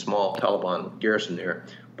a small Taliban garrison there,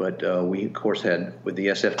 but we, of course, had, with the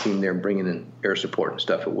SF team there bringing in air support and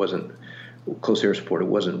stuff, it wasn't close air support. It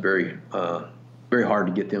wasn't very hard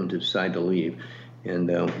to get them to decide to leave. And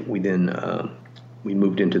we then we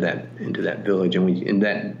moved into that village, and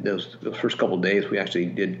those first couple of days we actually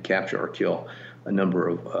did capture or kill a number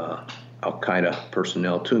of Al-Qaeda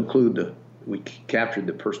personnel, to include we captured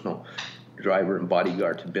the personal driver and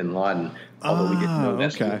bodyguard to bin Laden, although we didn't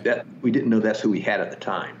know we didn't know that's who we had at the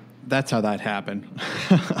time. That's how that happened.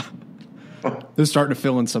 They're starting to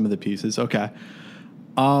fill in some of the pieces. Okay.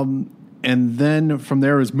 And then from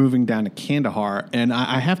there is moving down to Kandahar. And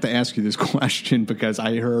I have to ask you this question because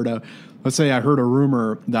I heard a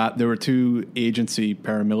rumor that there were 2 agency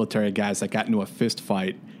paramilitary guys that got into a fist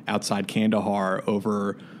fight outside Kandahar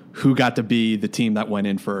over who got to be the team that went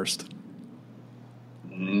in first.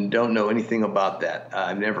 Don't know anything about that.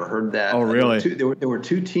 I've never heard that. Oh, really? There were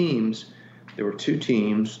 2 teams. There were 2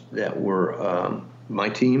 teams that were my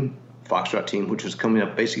team, Foxtrot team, which was coming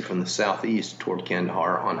up basically from the southeast toward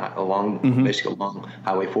Kandahar basically along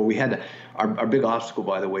Highway 4. We had our big obstacle,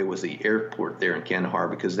 by the way, was the airport there in Kandahar,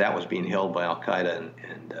 because that was being held by Al-Qaeda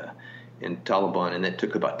and Taliban, and it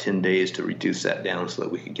took about 10 days to reduce that down so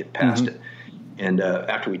that we could get past it. And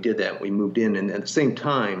after we did that, we moved in, and at the same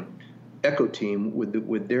time, Echo Team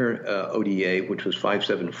with their ODA, which was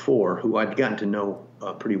 574, who I'd gotten to know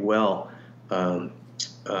pretty well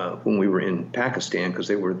when we were in Pakistan,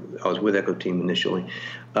 because I was with Echo Team initially.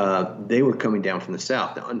 They were coming down from the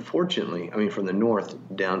south. Now, unfortunately, from the north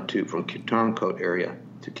down from Tarnkot area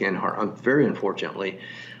to Kandahar. Very unfortunately,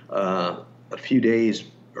 a few days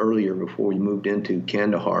earlier, before we moved into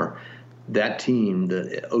Kandahar, that team,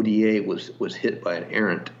 the ODA, was hit by an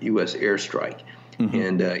errant U.S. airstrike.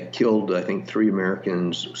 And killed, I think, 3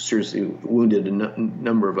 Americans, seriously wounded a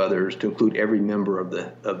number of others, to include every member of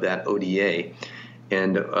that ODA.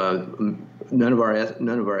 And none of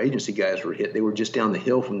our agency guys were hit. They were just down the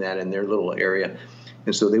hill from that in their little area,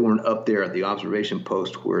 and so they weren't up there at the observation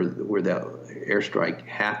post where that airstrike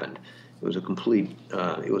happened. was a complete.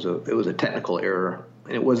 It was a technical error,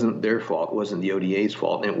 and it wasn't their fault. It wasn't the ODA's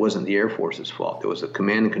fault, and it wasn't the Air Force's fault. There was a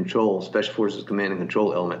command and control, Special Forces command and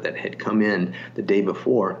control element that had come in the day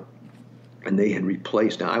before, and they had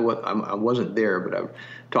replaced. Now, I wasn't there, but I've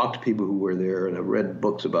talked to people who were there, and I've read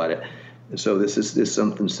books about it. And so this is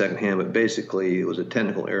something secondhand, but basically it was a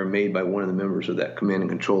technical error made by one of the members of that command and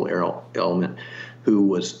control element, who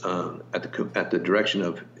was at the direction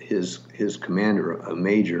of his commander, a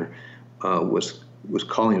major, was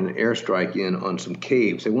calling an airstrike in on some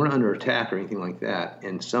caves. They weren't under attack or anything like that,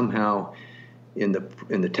 and somehow in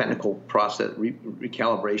the technical process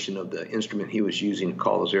recalibration of the instrument he was using to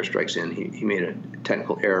call those airstrikes in, he made a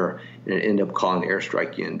technical error, and it ended up calling the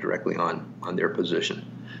airstrike in directly on their position.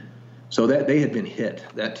 So that they had been hit.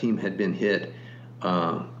 That team had been hit,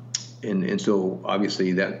 and so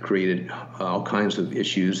obviously that created all kinds of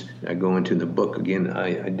issues. I go into the book again.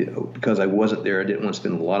 I did, because I wasn't there. I didn't want to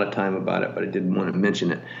spend a lot of time about it, but I didn't want to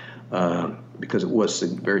mention it because it was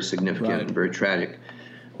very significant and very tragic.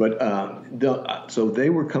 But so they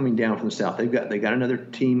were coming down from the south. They got another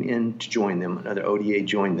team in to join them. Another ODA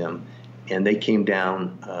joined them, and they came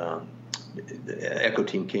down. The Echo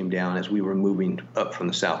team came down as we were moving up from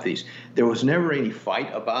the southeast. There was never any fight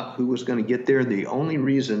about who was going to get there. The only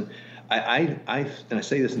reason and I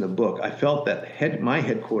say this in the book, I felt that my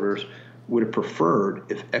headquarters would have preferred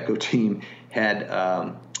if Echo team had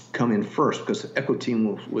come in first, because the Echo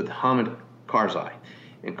team was with Hamid Karzai,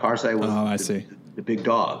 and Karzai was the big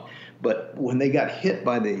dog. But when they got hit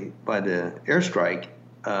by the airstrike,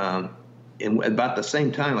 and about the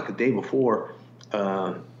same time, like a day before,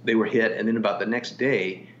 they were hit, and then about the next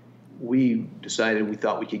day, we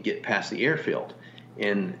thought we could get past the airfield.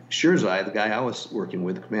 And Shirzai, the guy I was working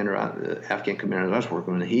with, the Afghan commander I was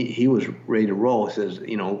working with, he was ready to roll. He says,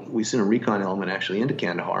 we sent a recon element actually into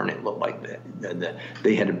Kandahar, and it looked like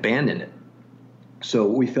they had abandoned it. So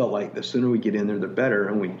we felt like the sooner we get in there, the better.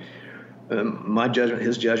 And my judgment,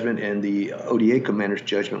 his judgment, and the ODA commander's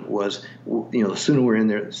judgment was, the sooner we're in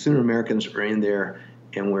there, the sooner Americans are in there,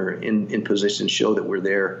 and we're in position to show that we're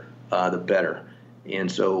there, the better.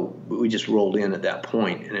 And so we just rolled in at that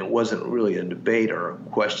point, and it wasn't really a debate or a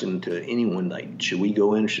question to anyone like, should we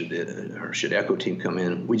go in, should Echo team come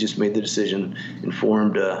in? We just made the decision,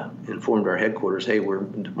 informed our headquarters, hey,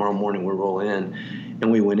 tomorrow morning we're rolling in,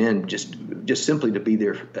 and we went in just simply to be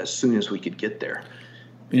there as soon as we could get there.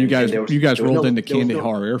 And you guys rolled into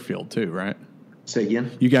Kandahar Airfield too, right? Say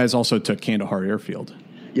again? You guys also took Kandahar Airfield.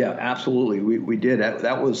 Yeah, absolutely. We did. That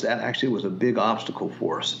actually was a big obstacle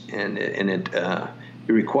for us, and it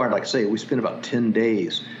required, like I say, we spent about 10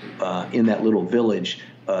 days in that little village.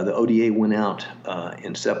 The ODA went out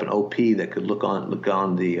and set up an OP that could look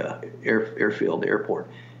on the airfield, the airport,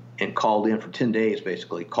 and called in for 10 days.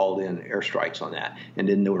 Basically, called in airstrikes on that, and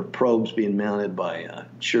then there were probes being mounted by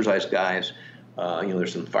Shirzai's guys.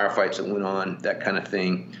 There's some firefights that went on, that kind of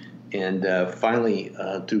thing. And finally,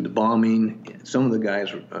 through the bombing, some of the guys,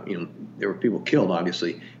 there were people killed,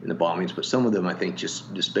 obviously, in the bombings, but some of them, I think,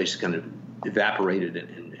 just basically kind of evaporated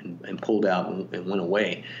and pulled out and went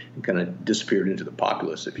away and kind of disappeared into the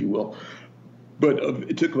populace, if you will. But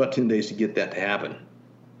it took about 10 days to get that to happen.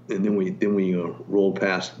 And then we rolled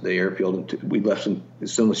past the airfield, and we left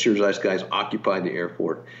some of Shirzai's guys occupied the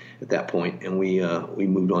airport at that point, and we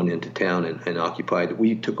moved on into town and occupied.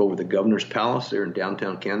 We took over the governor's palace there in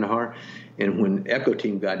downtown Kandahar, and when Echo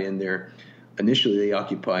team got in there, initially they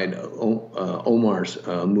occupied Mullah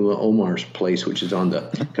Omar's place, which is on the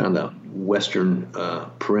kind of the western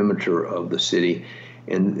perimeter of the city,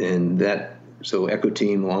 and that. So Echo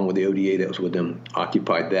team, along with the ODA that was with them,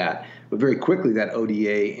 occupied that. But very quickly, that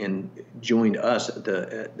ODA and joined us.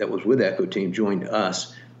 That was with Echo team joined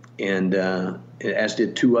us, and as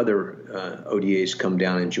did two other ODAs come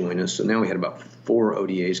down and join us. So now we had about 4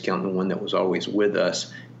 ODAs, counting the one that was always with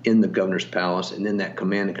us in the governor's palace, and then that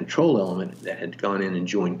command and control element that had gone in and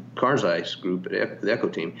joined Karzai's group at the Echo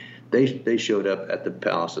team. They showed up at the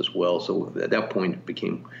palace as well. So at that point, it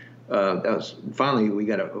became. Finally, we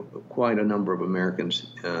got quite a number of Americans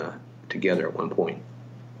together at one point.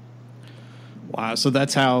 Wow, so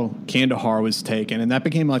that's how Kandahar was taken, and that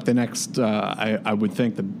became like the next. I would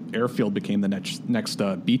think the airfield became the next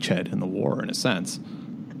beachhead in the war, in a sense.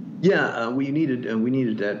 Yeah, we needed that. We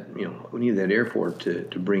needed that airport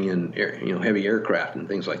to bring in heavy aircraft and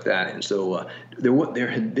things like that. And so there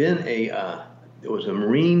had been there was a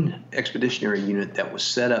Marine Expeditionary Unit that was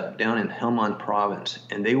set up down in Helmand Province,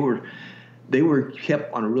 and they were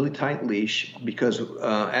kept on a really tight leash because,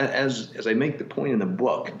 as I make the point in the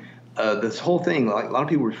book, this whole thing, like a lot of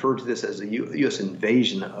people refer to this as the U.S.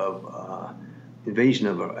 invasion of invasion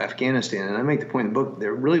of Afghanistan, and I make the point in the book,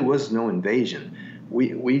 there really was no invasion.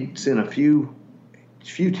 We sent a few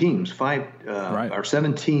teams, 5 or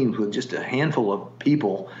 7 teams with just a handful of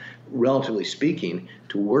people, relatively speaking,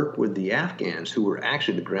 to work with the Afghans, who were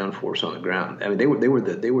actually the ground force on the ground. I mean, they were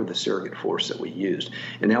the surrogate force that we used,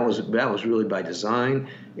 and that was really by design.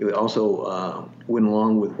 It also went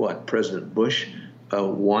along with what President Bush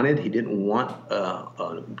wanted. He didn't want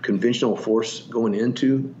a conventional force going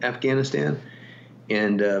into Afghanistan.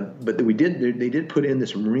 And but they did put in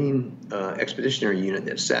this Marine expeditionary unit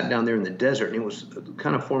that sat down there in the desert, and it was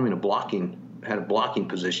kind of forming had a blocking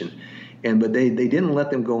position. But they didn't let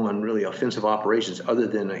them go on really offensive operations, other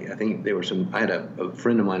than I think there were some. I had a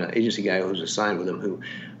friend of mine, an agency guy who was assigned with them,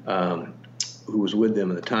 who was with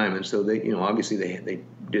them at the time, and so they, obviously they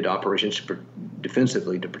did operations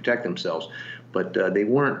defensively to protect themselves, but they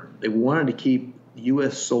wanted to keep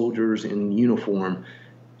U.S. soldiers in uniform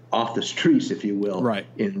off the streets, if you will, right,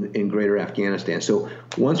 in greater Afghanistan. So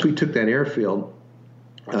once we took that airfield,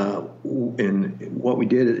 and what we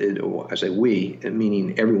did, I say we,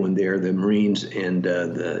 meaning everyone there, the Marines and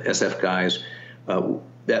the SF guys,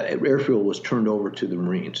 that airfield was turned over to the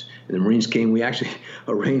Marines. And the Marines came. We actually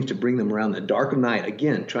arranged to bring them around the dark of night,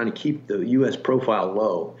 again, trying to keep the U.S. profile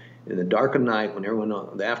low. In the dark of night, when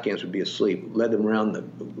the Afghans would be asleep, led them around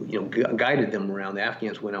guided them around. The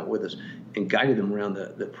Afghans went out with us and guided them around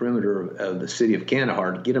the perimeter of the city of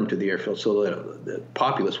Kandahar to get them to the airfield, so that the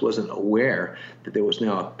populace wasn't aware that there was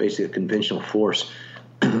now basically a conventional force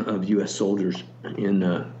of U.S. soldiers in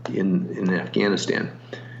Afghanistan.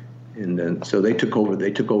 And so they took over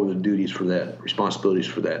the duties for that, responsibilities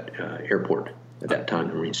for that airport. At that time,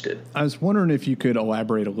 the Marines did. I was wondering if you could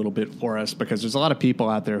elaborate a little bit for us, because there's a lot of people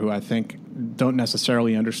out there who I think don't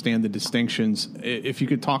necessarily understand the distinctions. If you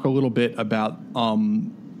could talk a little bit about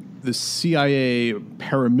the CIA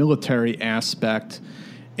paramilitary aspect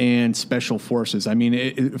and special forces. I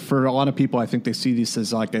mean, for a lot of people, I think they see this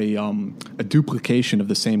as like a duplication of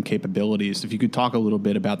the same capabilities. If you could talk a little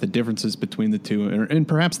bit about the differences between the two, and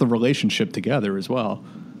perhaps the relationship together as well.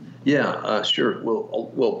 Yeah, sure.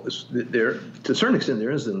 Well, there to a certain extent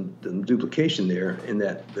there is the duplication there, in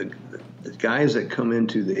that the guys that come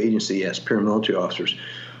into the agency as paramilitary officers,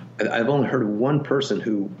 I've only heard of one person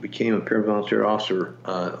who became a paramilitary officer.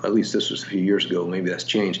 At least this was a few years ago. Maybe that's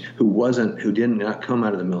changed. Who did not come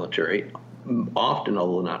out of the military. Often,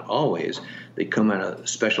 although not always, they come out of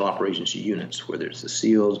special operations units, whether it's the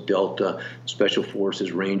SEALs, Delta, Special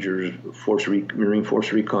Forces, Rangers, Marine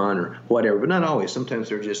Force Recon, or whatever. But not always. Sometimes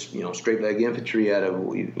they're just straight leg infantry out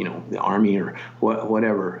of the Army or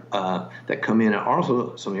whatever that come in. And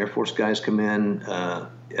also, some Air Force guys come in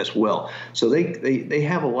as well. So they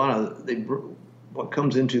have a lot of what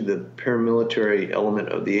comes into the paramilitary element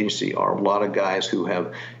of the agency are a lot of guys who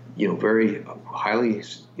have very highly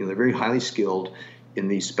they're very highly skilled in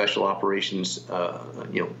these special operations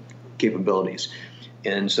capabilities,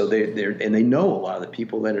 and so they know a lot of the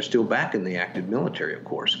people that are still back in the active military, of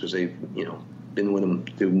course, because they've been with them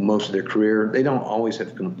through most of their career. They won't always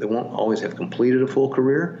have completed a full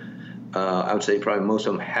career. I would say probably most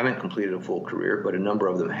of them haven't completed a full career, but a number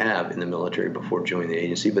of them have in the military before joining the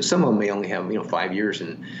agency. But some of them may only have 5 years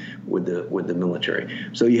with the military.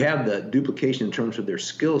 So you have the duplication in terms of their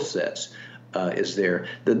skill sets is there.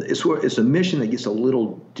 It's a mission that gets a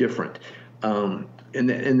little different. And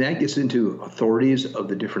that gets into authorities of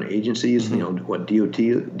the different agencies, what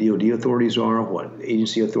DOD authorities are, what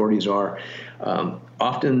agency authorities are.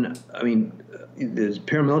 Often, the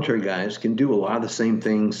paramilitary guys can do a lot of the same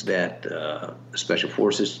things that Special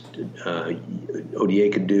Forces, ODA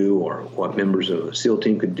could do, or what members of a SEAL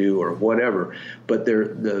team could do, or whatever. But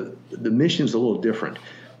the mission's a little different.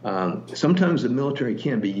 Sometimes the military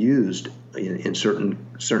can be used in certain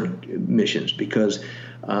missions because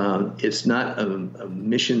it's not a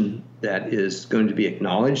mission that is going to be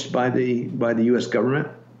acknowledged by the U.S. government,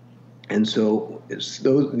 and so it's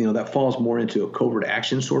those that falls more into a covert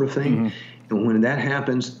action sort of thing. Mm-hmm. And when that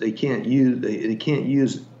happens, they can't use.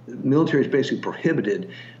 The military is basically prohibited,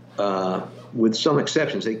 with some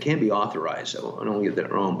exceptions. They can be authorized. So I don't get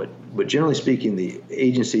that wrong, but generally speaking, the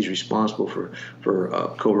agency is responsible for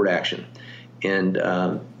covert action, and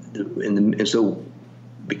so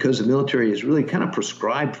because the military is really kind of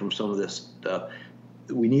prescribed from some of this stuff,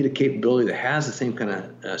 we need a capability that has the same kind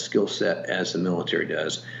of skill set as the military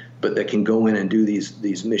does, but that can go in and do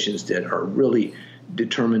these missions that are really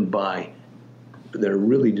determined by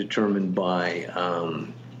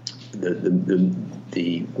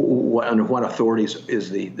under what authorities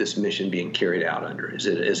is this mission being carried out under? Is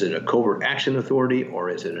it a covert action authority, or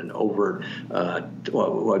is it an overt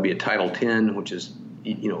what would be a Title 10, which is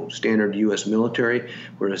standard U.S. military,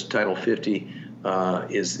 whereas Title 50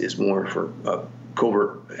 is more for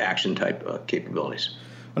covert action type capabilities.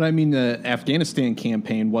 But I mean, the Afghanistan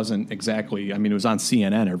campaign wasn't exactly, it was on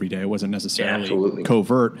CNN every day. It wasn't necessarily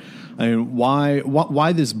covert. I mean,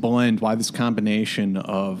 why this blend, why this combination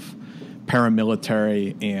of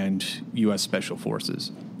paramilitary and U.S. Special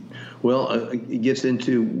Forces? Well, it gets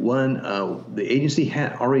into the agency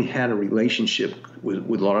already had a relationship with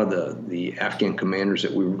a lot of the Afghan commanders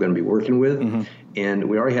that we were going to be working with, mm-hmm. and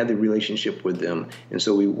we already had the relationship with them. And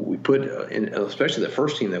so we put, especially the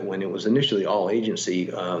first team that went, it was initially all agency.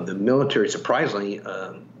 The military, surprisingly,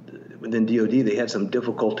 within DoD, they had some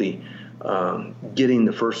difficulty getting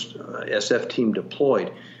the first SF team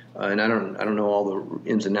deployed. And I don't know all the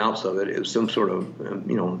ins and outs of it. It was some sort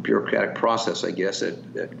of bureaucratic process, I guess,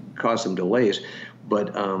 that caused some delays.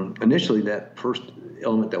 But initially, that first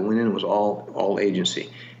element that went in was all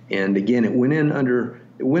agency, and again, it went under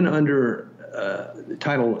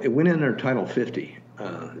Title 50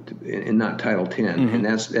 and not Title 10, mm-hmm. and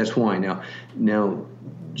that's why now.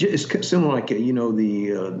 It's similar like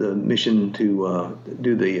the mission to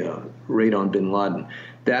do the raid on Bin Laden.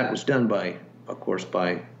 That was done by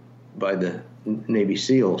the Navy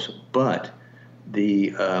SEALs, but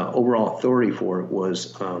the overall authority for it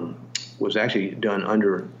was actually done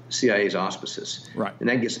under CIA's auspices. Right. And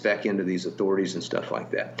that gets back into these authorities and stuff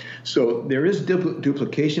like that. So there is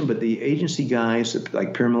duplication, but the agency guys,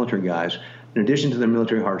 like paramilitary guys, in addition to their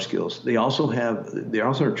military hard skills, they also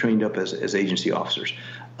are trained up as agency officers,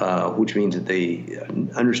 which means that they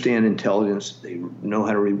understand intelligence, they know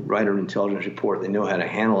how to write an intelligence report, they know how to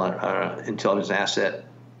handle an intelligence asset,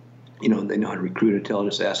 they know how to recruit an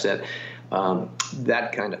intelligence asset,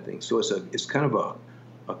 that kind of thing. So it's kind of a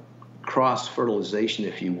cross-fertilization,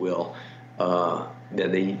 if you will,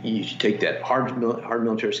 that you take that hard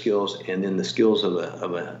military skills and then the skills of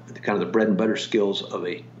a kind of the bread and butter skills of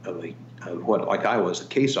what, like I was, a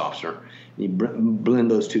case officer. You blend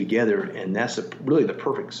those two together, and that's really the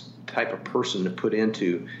perfect type of person to put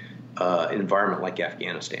into an environment like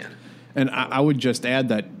Afghanistan. And I would just add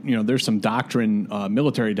that, there's some doctrine,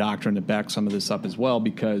 military doctrine that backs some of this up as well,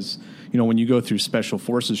 because, when you go through Special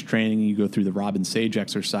Forces training, you go through the Robin Sage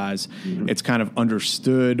exercise, mm-hmm. it's kind of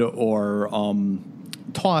understood or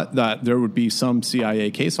taught that there would be some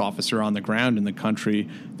CIA case officer on the ground in the country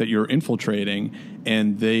that you're infiltrating,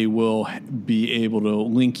 and they will be able to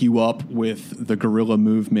link you up with the guerrilla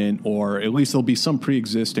movement, or at least there'll be some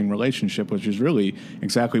pre-existing relationship, which is really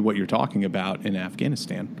exactly what you're talking about in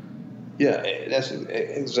Afghanistan. Yeah, that's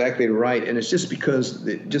exactly right, and it's just because,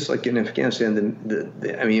 just like in Afghanistan,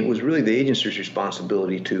 it was really the agency's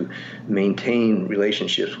responsibility to maintain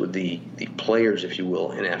relationships with the players, if you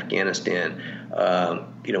will, in Afghanistan.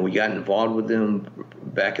 We got involved with them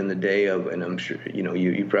back in the day and I'm sure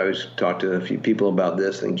you probably talked to a few people about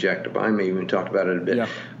this. I think Jack Devine may even talked about it a bit.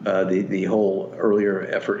 Yeah. The whole earlier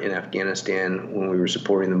effort in Afghanistan when we were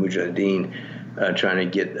supporting the Mujahideen, trying to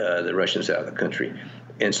get the Russians out of the country.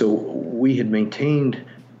 And so we had maintained,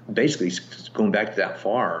 basically going back to that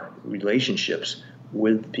far, relationships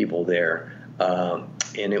with people there,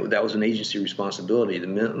 and that was an agency responsibility. The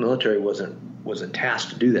military wasn't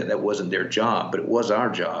tasked to do that. That wasn't their job, but it was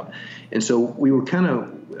our job. And so we were kind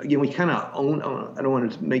of owned. I don't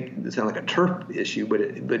want to make it sound like a turf issue,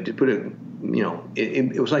 but to put it,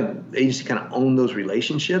 it was like the agency kind of owned those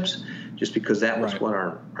relationships, just because that was what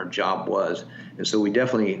our job was. And so we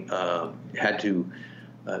definitely had to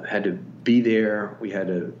be there. We had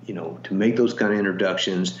to make those kind of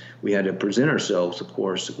introductions. We had to present ourselves, of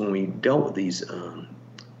course, when we dealt with these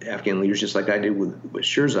Afghan leaders, just like I did with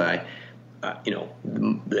Shirzai.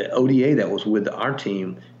 The ODA that was with our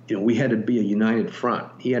team, we had to be a united front.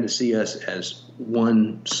 He had to see us as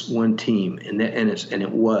one team, and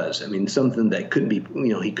it was. Something that couldn't be.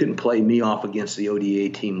 He couldn't play me off against the ODA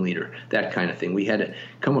team leader. That kind of thing. We had to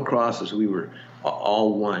come across as we were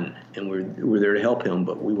all one, and we're there to help him,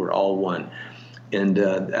 but we were all one. And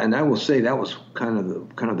I will say that was kind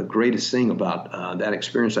of the greatest thing about that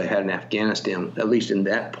experience I had in Afghanistan, at least in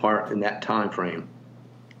that time frame,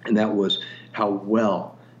 and that was how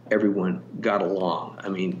well everyone got along.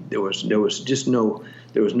 There was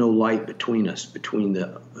no light between us, between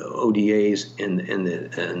the ODAs and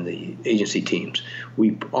the agency teams.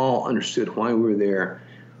 We all understood why we were there.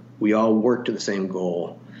 We all worked to the same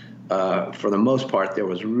goal. For the most part, there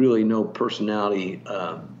was really no personality,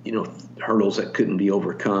 hurdles that couldn't be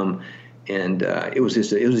overcome, and it was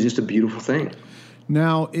just a beautiful thing.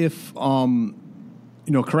 Now, if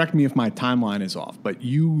correct me if my timeline is off, but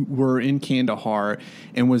you were in Kandahar,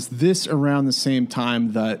 and was this around the same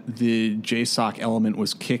time that the JSOC element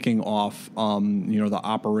was kicking off, the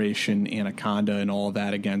Operation Anaconda and all of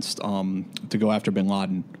that against to go after bin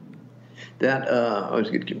Laden? That I always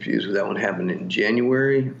get confused with that one happened in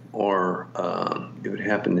January or it would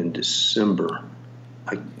happen in December.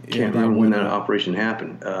 I can't remember when that operation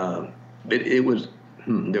happened. It was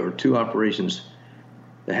there were two operations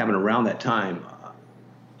that happened around that time,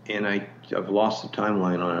 and I've lost the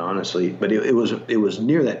timeline on it honestly. But it was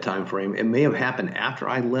near that time frame. It may have happened after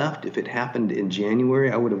I left. If it happened in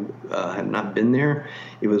January, I would have not been there.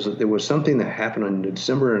 There was something that happened in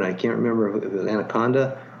December, and I can't remember if it was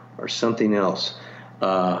Anaconda or something else.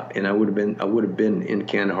 And I would have been in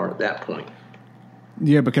Kandahar at that point.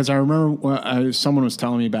 Yeah, because I remember someone was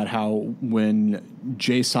telling me about how when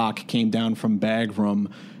JSOC came down from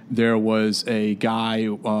Bagram, there was a guy,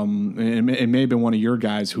 it may have been one of your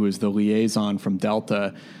guys who was the liaison from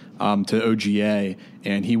Delta to OGA,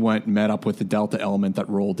 and he went and met up with the Delta element that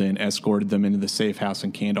rolled in, escorted them into the safe house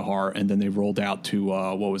in Kandahar, and then they rolled out to,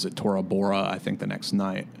 Tora Bora, I think, the next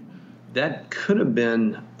night. That could have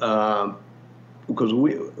been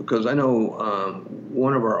because I know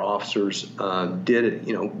one of our officers did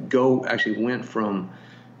it. Went from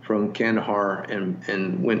Kandahar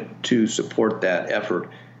and went to support that effort.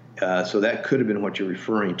 So that could have been what you're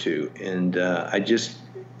referring to, and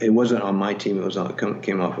it wasn't on my team. It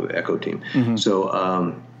came off of Echo team. Mm-hmm. So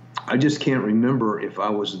I just can't remember if I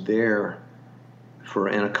was there for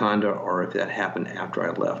Anaconda or if that happened after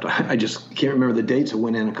I left. I just can't remember the dates of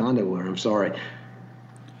when Anaconda were. I'm sorry.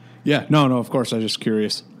 Yeah, no, of course. I was just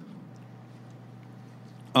curious.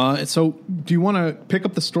 So do you want to pick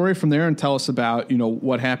up the story from there and tell us about,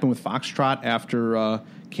 what happened with Foxtrot after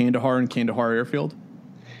Kandahar and Kandahar Airfield?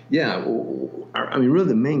 Yeah, really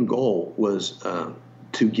the main goal was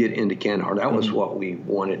to get into Kandahar. That was what we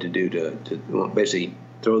wanted to do, to basically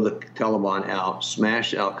throw the Taliban out,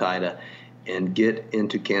 smash Al-Qaeda, and get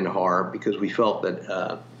into Kandahar, because we felt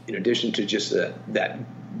that in addition to just that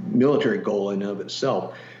military goal in and of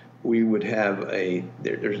itself, we would have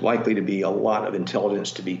there's likely to be a lot of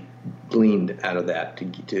intelligence to be gleaned out of that,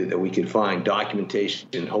 that we could find documentation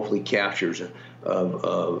and hopefully captures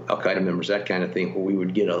of Al-Qaeda members, that kind of thing, where we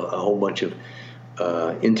would get a whole bunch of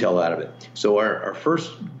intel out of it. So our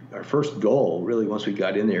first goal, really, once we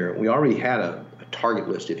got in there, we already had a target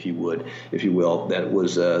list, if you will, that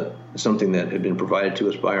was something that had been provided to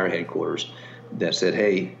us by our headquarters, that said,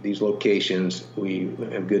 hey, these locations, we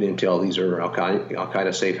have good intel. These are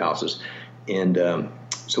Al-Qaeda safe houses. And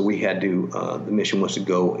so we had to, the mission was to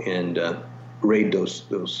go and raid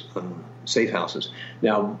those safe houses.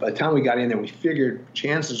 Now, by the time we got in there, we figured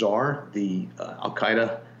chances are the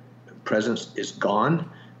Al-Qaeda presence is gone.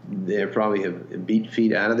 They probably have beat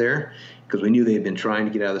feet out of there, because we knew they had been trying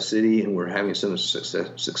to get out of the city and were having some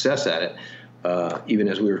success at it, even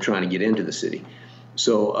as we were trying to get into the city.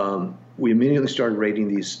 So we immediately started raiding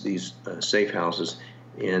these safe houses,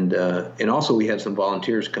 and also we had some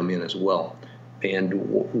volunteers come in as well. And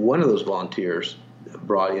one of those volunteers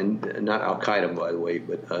brought in, not Al-Qaeda, by the way,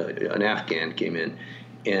 but an Afghan came in,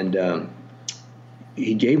 and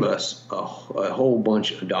he gave us a whole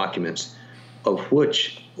bunch of documents, of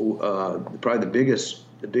which probably the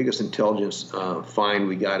biggest intelligence find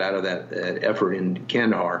we got out of that effort in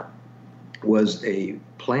Kandahar was a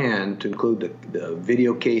plan to include the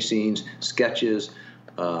video casings, sketches,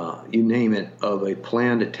 you name it, of a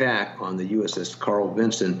planned attack on the USS Carl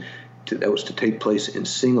Vinson that was to take place in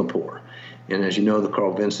Singapore. And as you know, the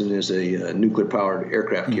Carl Vinson is a nuclear-powered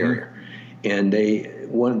aircraft carrier. And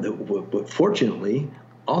but fortunately,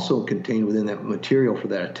 also contained within that material for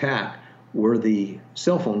that attack were the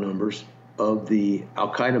cell phone numbers of the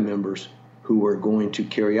Al-Qaeda members who were going to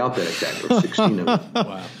carry out that attack. There were 16 of them.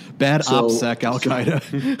 Wow. Bad OPSEC, Al-Qaeda.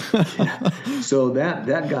 So that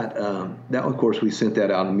got that, of course, we sent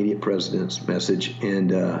that out, immediate president's message,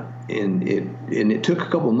 and it took a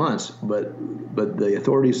couple of months, but the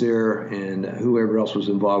authorities there and whoever else was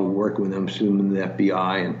involved with working with them, assuming the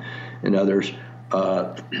FBI and others,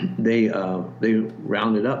 they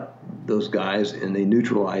rounded up those guys and they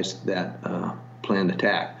neutralized that planned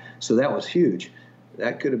attack. So that was huge.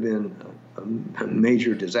 That could have been a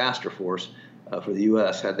major disaster for us, for the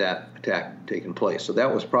U.S. had that attack taken place. So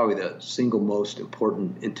that was probably the single most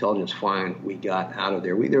important intelligence find we got out of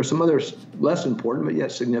there. There were some others less important but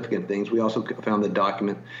yet significant things. We also found the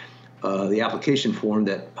document, the application form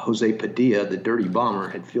that Jose Padilla, the dirty bomber,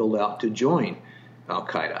 had filled out to join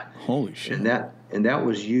Al-Qaeda. Holy shit. And that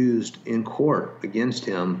was used in court against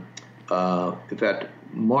him. In fact,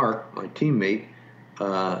 Mark, my teammate,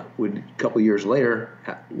 would a couple of years later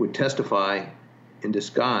would testify in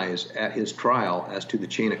disguise at his trial as to the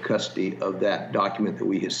chain of custody of that document that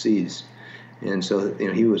we had seized. And so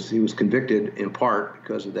he was convicted in part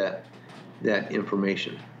because of that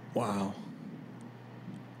information. Wow.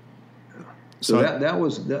 So that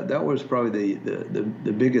was probably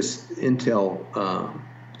the biggest intel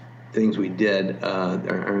things we did.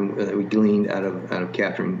 We gleaned out of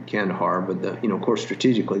capturing Kandahar. But of course,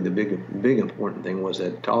 strategically, the big important thing was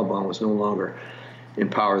that Taliban was no longer in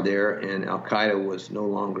power there, and Al Qaeda was no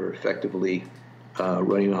longer effectively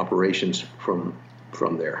running operations from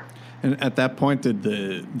there. And at that point, did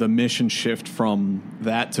the mission shift from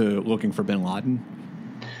that to looking for bin Laden?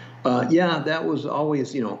 Yeah, that was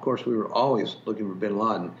always, of course, we were always looking for bin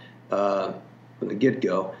Laden from the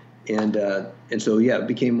get-go. And so, yeah, it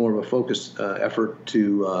became more of a focused effort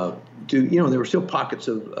to there were still pockets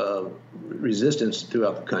of resistance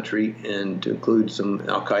throughout the country, and to include some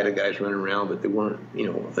Al-Qaeda guys running around, but they weren't,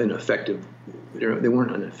 an effective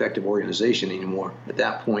organization anymore at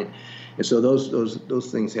that point. And so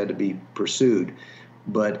those things had to be pursued.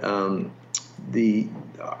 But I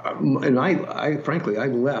frankly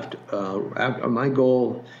left. My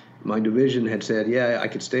goal, my division had said, yeah, I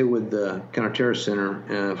could stay with the Counterterrorist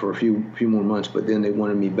Center for a few more months, but then they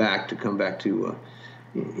wanted me back to come back to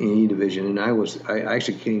E Division, and I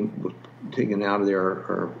actually was taken out of there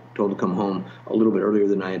or told to come home a little bit earlier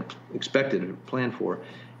than I had expected or planned for,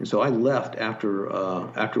 and so I left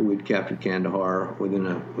after we'd captured Kandahar. Within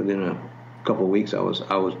a couple of weeks, I was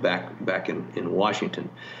back in Washington,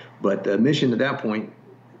 but the mission at that point,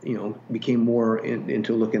 became more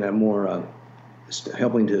into looking at more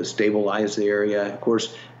helping to stabilize the area. Of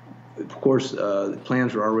course,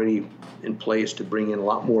 plans were already in place to bring in a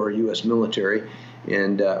lot more U.S. military,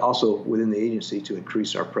 and also within the agency to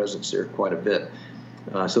increase our presence there quite a bit.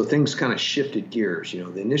 So things kind of shifted gears.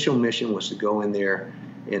 The initial mission was to go in there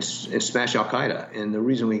and smash Al Qaeda, and the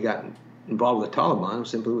reason we got involved with the Taliban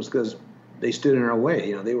simply was because they stood in our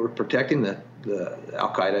way. They were protecting the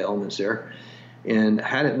Al Qaeda elements there. And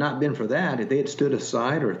had it not been for that, if they had stood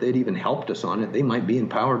aside or if they'd even helped us on it, they might be in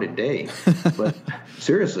power today. But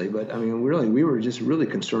seriously, we were just really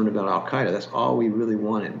concerned about Al Qaeda. That's all we really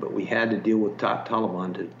wanted. But we had to deal with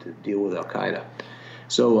Taliban to deal with Al Qaeda.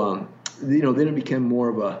 So, then it became more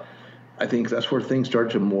of I think that's where things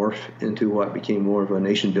started to morph into what became more of a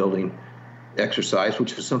nation-building exercise,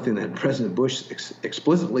 which was something that President Bush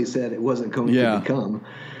explicitly said it wasn't going to become.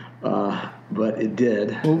 But it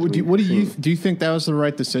did. Well, do you think that was the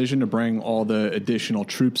right decision to bring all the additional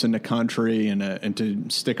troops in the country and to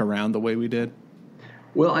stick around the way we did?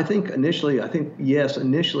 Well, I think initially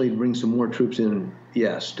to bring some more troops in,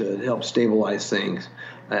 yes, to help stabilize things.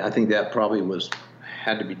 I think that probably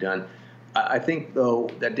had to be done. I think though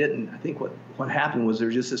that didn't. I think what happened was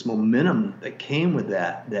there's just this momentum that came with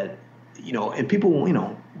that and people,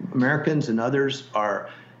 Americans and others are,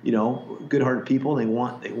 good-hearted people. They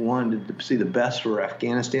wanted to see the best for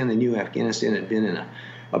Afghanistan. They knew Afghanistan had been in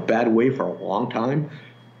a bad way for a long time.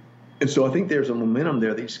 And so I think there's a momentum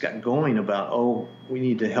there that just got going about, we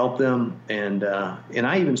need to help them. And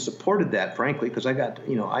I even supported that, frankly, because I got,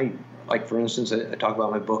 like, for instance, I talk about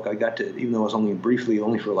my book. I got to, even though I was only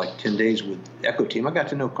for like 10 days with Echo Team, I got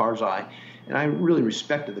to know Karzai, and I really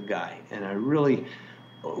respected the guy. And I really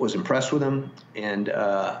was impressed with him, and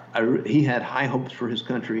he had high hopes for his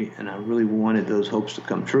country, and I really wanted those hopes to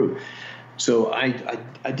come true. So I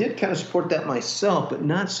did kind of support that myself, but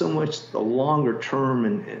not so much the longer term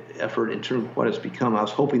and effort in terms of what it's become. I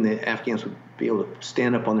was hoping the Afghans would be able to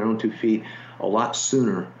stand up on their own 2 feet a lot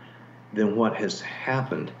sooner than what has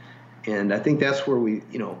happened. And I think that's where we,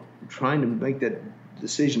 trying to make that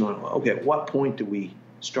decision on, okay, at what point do we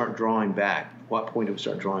start drawing back?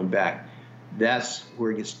 That's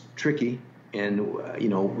where it gets tricky, and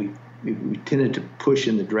we tended to push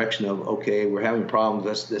in the direction of, okay, we're having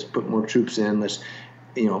problems. Let's put more troops in. Let's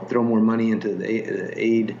throw more money into the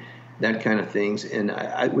aid, that kind of things, and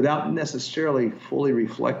I without necessarily fully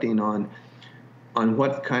reflecting on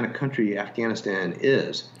what kind of country Afghanistan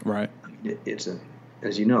is. Right. It's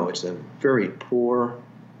as you know, it's a very poor,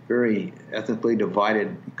 very ethnically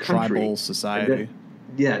divided country. Tribal society.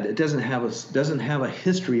 It doesn't have a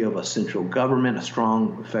history of a central government, a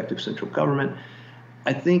strong, effective central government.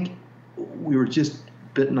 I think we were just a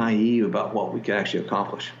bit naive about what we could actually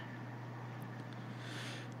accomplish.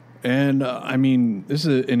 And this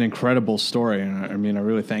is an incredible story, and I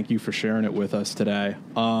really thank you for sharing it with us today.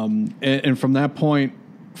 And from that point,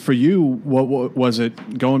 for you, what was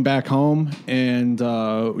it going back home, and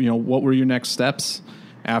what were your next steps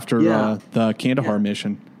after the Kandahar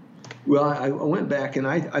mission? Well, I went back, and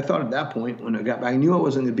I thought at that point when I got back, I knew I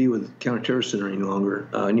wasn't going to be with Counterterrorist Center any longer.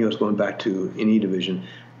 I knew I was going back to NE Division,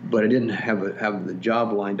 but I didn't have the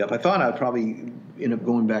job lined up. I thought I'd probably end up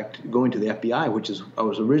going to the FBI, which is I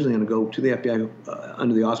was originally going to go to the FBI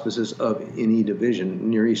under the auspices of NE Division,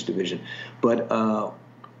 Near East Division, but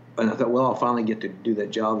and I thought, well, I'll finally get to do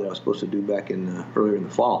that job that I was supposed to do back in earlier in the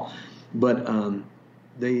fall. But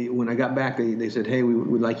when I got back, they said, hey,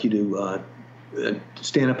 we'd like you to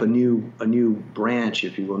stand up a new branch,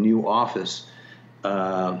 if you will, new office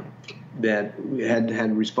that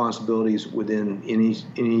had responsibilities within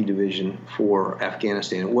any division for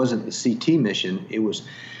Afghanistan. It wasn't the CT mission. It was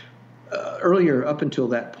earlier, up until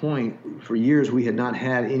that point, for years we had not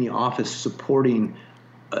had any office supporting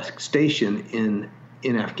a station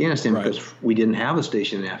in Afghanistan, right, because we didn't have a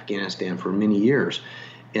station in Afghanistan for many years.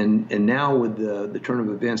 And now with the turn of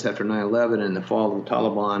events after 9/11 and the fall of the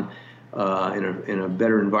Taliban, in a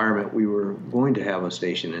better environment, we were going to have a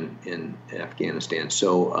station in Afghanistan.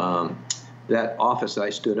 So that office that I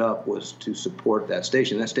stood up was to support that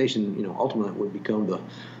station. That station, ultimately would become the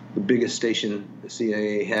biggest station the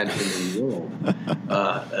CIA had in the world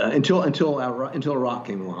until Iraq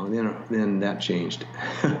came along. Then that changed.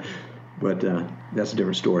 But that's a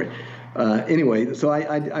different story. Anyway, so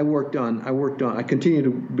I worked on. I continued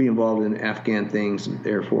to be involved in Afghan things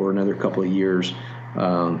there for another couple of years.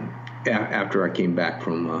 After I came back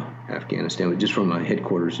from Afghanistan, just from a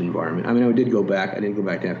headquarters environment. I mean, I did go back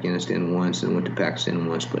to Afghanistan once and went to Pakistan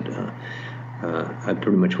once, but I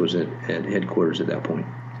pretty much was at headquarters at that point.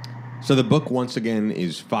 So the book, once again,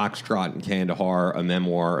 is Foxtrot in Kandahar, a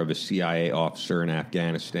memoir of a CIA officer in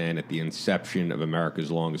Afghanistan at the inception of America's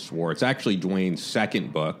longest war. It's actually Dwayne's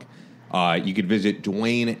second book. You could visit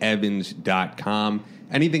DwayneEvans.com.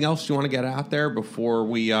 Anything else you want to get out there before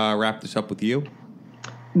we wrap this up with you?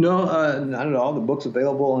 No, not at all. The book's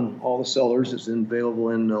available in all the sellers. It's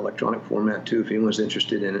available in electronic format, too, if anyone's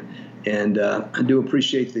interested in it. And I do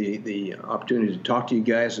appreciate the opportunity to talk to you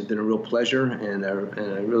guys. It's been a real pleasure, and I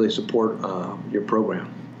really support your program.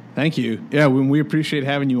 Thank you. Yeah, we appreciate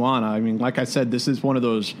having you on. I mean, like I said, this is one of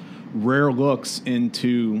those rare looks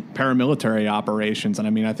into paramilitary operations. And I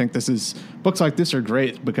mean, I think books like this are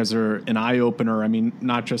great because they're an eye-opener. I mean,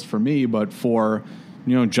 not just for me, but for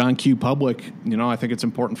John Q. Public. I think it's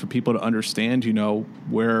important for people to understand,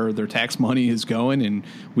 where their tax money is going, and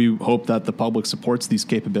we hope that the public supports these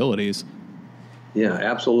capabilities. Yeah,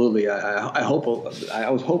 absolutely. I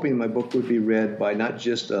was hoping my book would be read by not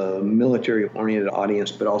just a military-oriented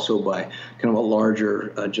audience, but also by kind of a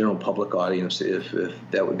larger general public audience, if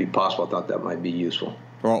that would be possible. I thought that might be useful.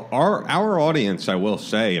 Well, our audience, I will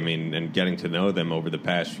say, I mean, and getting to know them over the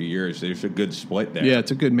past few years, there's a good split there. Yeah, it's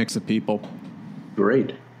a good mix of people.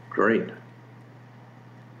 Great.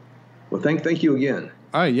 Well, thank you again.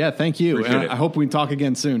 All right, yeah, thank you. And I hope we can talk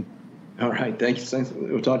again soon. All right, thanks.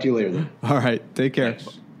 We'll talk to you later then. All right, take care.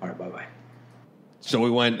 Thanks. All right, bye-bye. So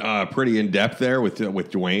we went pretty in-depth there with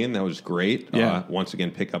Dwayne. That was great. Yeah. Once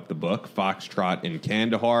again, pick up the book, Foxtrot in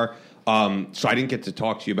Kandahar. So I didn't get to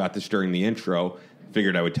talk to you about this during the intro.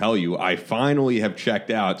 Figured I would tell you. I finally have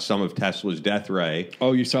checked out some of Tesla's Death Ray.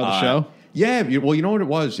 Oh, you saw the show? Yeah, well, you know what it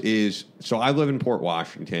was is, so I live in Port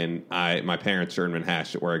Washington. My parents are in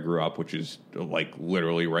Manhasset, where I grew up, which is like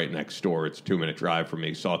literally right next door. It's a 2-minute drive from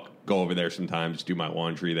me, so I'll go over there sometimes, do my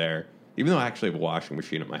laundry there, even though I actually have a washing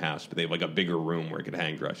machine at my house, but they have like a bigger room where I could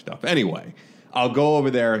hang dry stuff. Anyway, I'll go over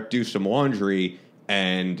there, do some laundry,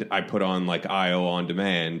 and I put on like IO on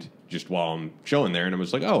demand just while I'm chilling there, and I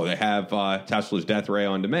was like, oh, they have Tesla's Death Ray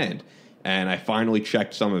on demand. And I finally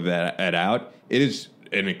checked some of that out. It is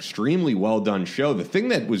an extremely well-done show. The thing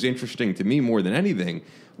that was interesting to me more than anything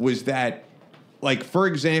was that, like, for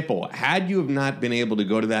example, had you have not been able to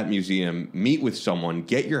go to that museum, meet with someone,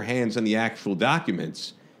 get your hands on the actual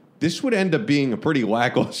documents, this would end up being a pretty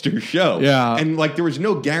lackluster show. Yeah. And, like, there was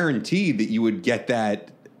no guarantee that you would get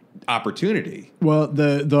that opportunity. Well,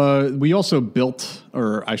 we also built,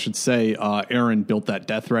 or I should say, Aaron built that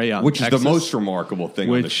Death Ray out, which in is Texas, the most remarkable thing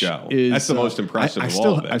on the show. That's the most impressive of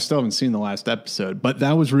all of it. I still haven't seen the last episode, but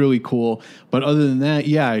that was really cool. But other than that,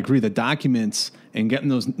 yeah, I agree. The documents and getting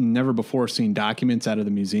those never before seen documents out of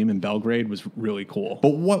the museum in Belgrade was really cool.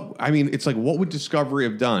 But it's like, what would Discovery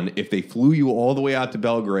have done if they flew you all the way out to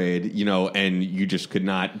Belgrade, and you just could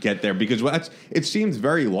not get there? Because it seems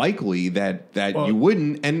very likely that you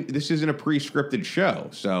wouldn't, and this isn't a pre-scripted show,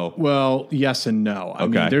 so. Well, yes and no. I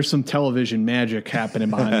mean, there's some television magic happening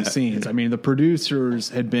behind the scenes. I mean, the producers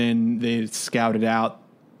they scouted out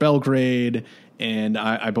Belgrade And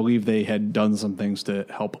I believe they had done some things to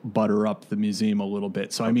help butter up the museum a little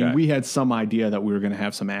bit. So, I mean, we had some idea that we were going to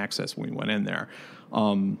have some access when we went in there. I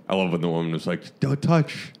love when the woman was like, don't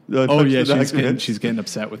touch. She's getting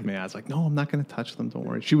upset with me. I was like, no, I'm not going to touch them. Don't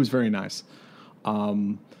worry. She was very nice.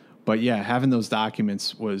 But yeah, having those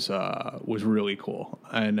documents was really cool,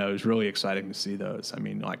 and it was really exciting to see those. I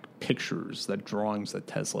mean, like pictures, drawings that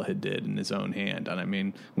Tesla had did in his own hand, and I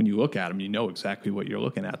mean, when you look at them, you know exactly what you're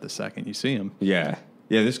looking at the second you see them. Yeah,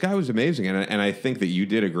 this guy was amazing, and I think that you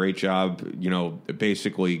did a great job.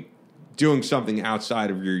 Basically doing something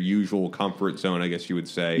outside of your usual comfort zone, I guess you would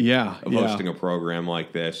say. Of hosting a program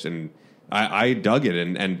like this, and I dug it.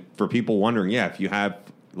 And for people wondering, if you have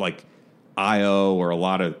like IO or a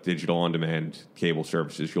lot of digital on-demand cable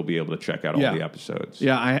services, you'll be able to check out all the episodes.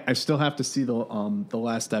 Yeah, I still have to see the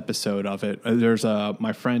last episode of it. There's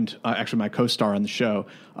my friend, actually my co-star on the show,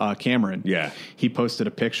 Cameron. Yeah, he posted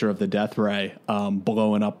a picture of the Death Ray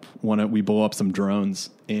blowing up we blow up some drones,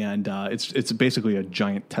 and it's basically a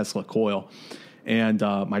giant Tesla coil. And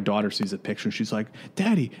my daughter sees a picture, and she's like,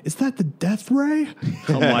 "Daddy, is that the Death Ray?"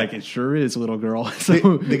 I'm like, "It sure is, little girl."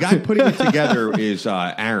 So the guy putting it together is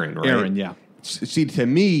Aaron, right? Aaron, yeah. See, to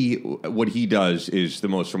me, what he does is the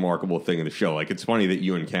most remarkable thing in the show. Like, it's funny that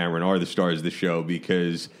you and Cameron are the stars of the show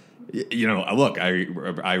because, look,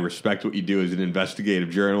 I respect what you do as an investigative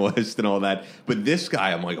journalist and all that. But this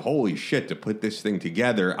guy, I'm like, holy shit, to put this thing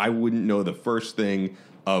together, I wouldn't know the first thing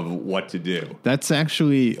of what to do. That's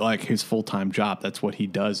actually like his full-time job. That's what he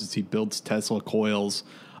does, is he builds Tesla coils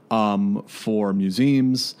for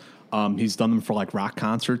museums. He's done them for like rock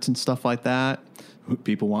concerts and stuff like that.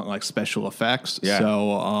 People want like special effects. Yeah.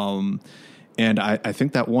 So, and I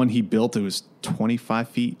think that one he built, it was 25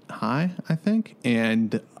 feet high, I think.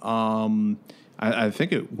 And I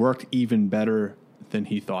think it worked even better than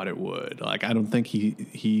he thought it would. Like, I don't think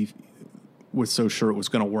he was so sure it was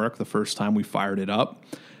going to work the first time we fired it up.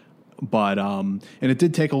 But, and it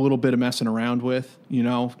did take a little bit of messing around with, to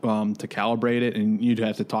calibrate it, and you'd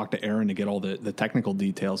have to talk to Aaron to get all the technical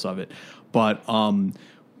details of it. But,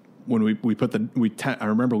 when I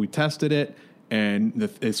remember we tested it, and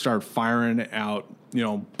it started firing out,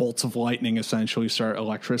 bolts of lightning, essentially,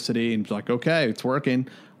 electricity, and like, okay, it's working.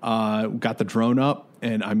 Got the drone up,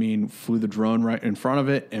 and flew the drone right in front of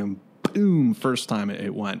it, and boom, first time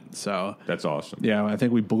it went. So that's awesome. Yeah, I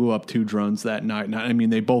think we blew up 2 drones that night.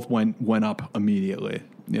 They both went up immediately,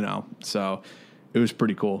 so it was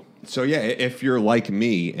pretty cool. So yeah, if you're like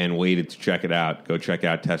me and waited to check it out, go check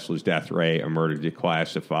out Tesla's Death Ray, A Murder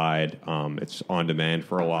Declassified. It's on demand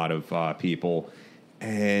for a lot of people.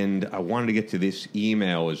 And I wanted to get to this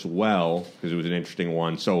email as well because it was an interesting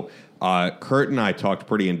one. So Kurt and I talked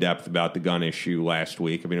pretty in depth about the gun issue last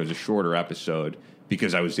week. It was a shorter episode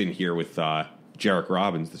because I was in here with Jarek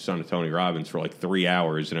Robbins, the son of Tony Robbins, for like 3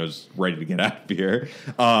 hours, and I was ready to get out of here.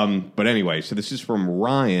 But anyway, so this is from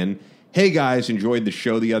Ryan. Hey guys, enjoyed the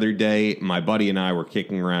show the other day. My buddy and I were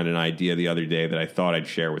kicking around an idea the other day that I thought I'd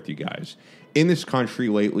share with you guys. In this country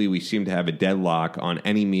lately, we seem to have a deadlock on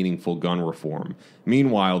any meaningful gun reform.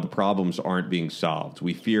 Meanwhile, the problems aren't being solved.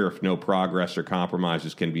 We fear if no progress or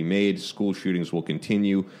compromises can be made, school shootings will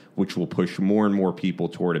continue, which will push more and more people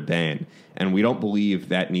toward a ban. And we don't believe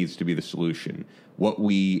that needs to be the solution. What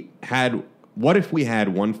if we had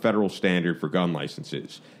one federal standard for gun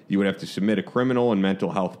licenses? You would have to submit a criminal and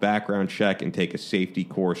mental health background check and take a safety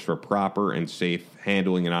course for proper and safe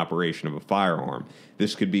handling and operation of a firearm.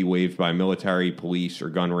 This could be waived by military, police, or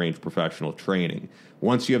gun range professional training.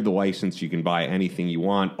 Once you have the license, you can buy anything you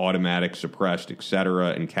want, automatic, suppressed, etc.,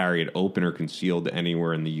 and carry it open or concealed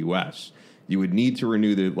anywhere in the U.S. You would need to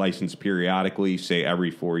renew the license periodically, say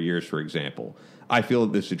every 4 years, for example. I feel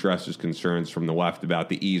that this addresses concerns from the left about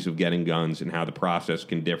the ease of getting guns and how the process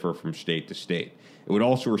can differ from state to state. It would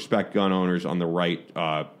also respect gun owners on the right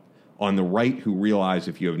who realize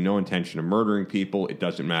if you have no intention of murdering people, it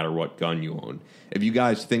doesn't matter what gun you own. If you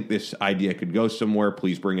guys think this idea could go somewhere,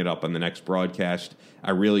 please bring it up on the next broadcast.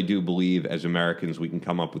 I really do believe as Americans we can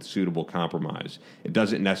come up with suitable compromise. It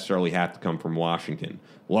doesn't necessarily have to come from Washington.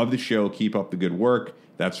 Love the show. Keep up the good work.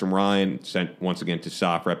 That's from Ryan, sent once again to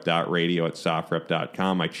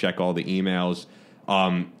sofrep.radio@sofrep.com. I check all the emails.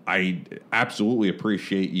 I absolutely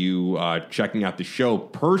appreciate you checking out the show.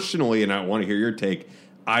 Personally, and I want to hear your take,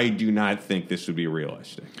 I do not think this would be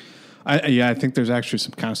realistic. I think there's actually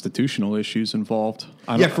some constitutional issues involved.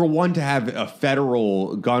 For one to have a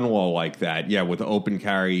federal gun law like that, with open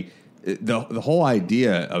carry, the whole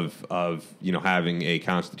idea of having a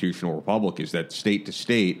constitutional republic is that state to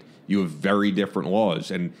state you have very different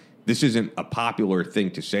laws, and this isn't a popular thing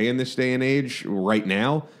to say in this day and age right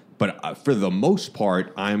now. But for the most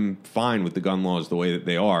part, I'm fine with the gun laws the way that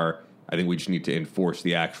they are. I think we just need to enforce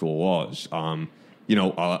the actual laws.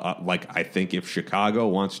 Like I think if Chicago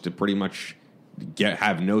wants to pretty much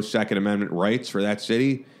have no Second Amendment rights for that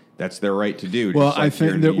city, that's their right to do. Well, I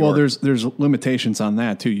think that, there's limitations on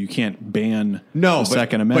that too. You can't ban the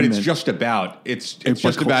Second Amendment. But it's just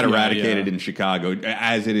about eradicated in Chicago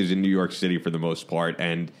as it is in New York City for the most part,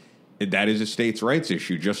 and that is a states' rights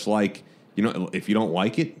issue. Just like, if you don't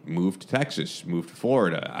like it, move to Texas, move to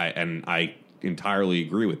Florida. I entirely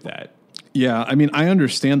agree with that. Yeah, I mean, I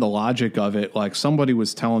understand the logic of it. Like somebody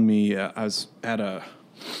was telling me, I was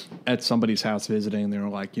at somebody's house visiting, and they were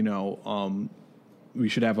like, we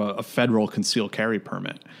should have a federal concealed carry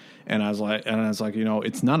permit. And I was like,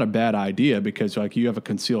 it's not a bad idea because like you have a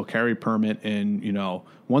concealed carry permit in,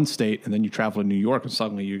 one state and then you travel to New York and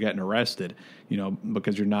suddenly you're getting arrested,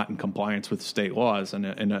 because you're not in compliance with state laws.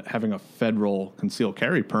 And having a federal concealed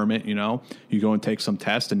carry permit, you go and take some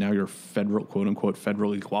test and now you're quote unquote,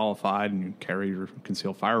 federally qualified and you carry your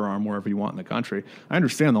concealed firearm wherever you want in the country. I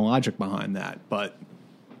understand the logic behind that, but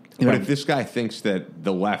if this guy thinks that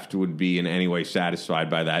the left would be in any way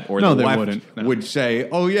satisfied by that, or the left would say,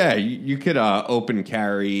 "Oh yeah, you could open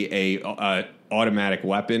carry a automatic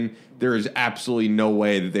weapon," there is absolutely no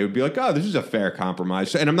way that they would be like, "Oh, this is a fair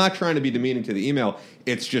compromise." And I'm not trying to be demeaning to the email.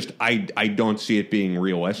 It's just I don't see it being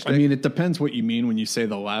realistic. I mean, it depends what you mean when you say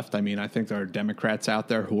the left. I mean, I think there are Democrats out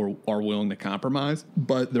there who are willing to compromise,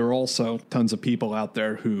 but there are also tons of people out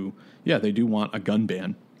there who, they do want a gun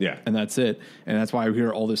ban. Yeah. And that's it. And that's why we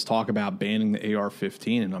hear all this talk about banning the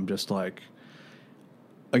AR-15. And I'm just like,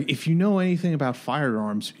 if you know anything about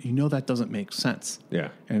firearms, that doesn't make sense. Yeah.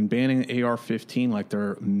 And banning the AR-15, like there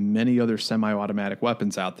are many other semi-automatic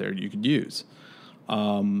weapons out there you could use.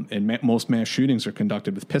 And most mass shootings are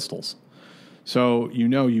conducted with pistols. So, you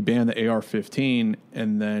ban the AR-15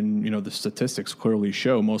 and then, the statistics clearly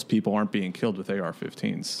show most people aren't being killed with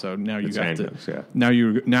AR-15s. So now you got to,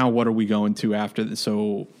 now what are we going to after this?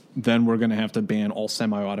 So then we're going to have to ban all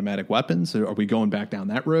semi-automatic weapons. Are we going back down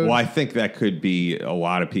that road? Well, I think that could be a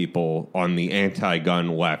lot of people on the anti-gun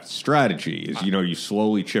left strategy is, you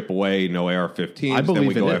slowly chip away, no AR-15s, then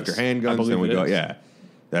we go after handguns, then we go,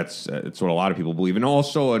 that's what a lot of people believe. And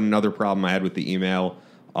also another problem I had with the email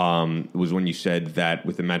was when you said that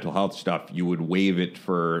with the mental health stuff, you would waive it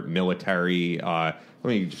for military. Let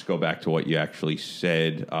me just go back to what you actually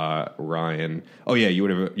said, Ryan. Oh yeah,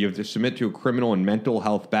 you have to submit to a criminal and mental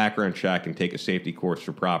health background check and take a safety course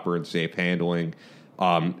for proper and safe handling.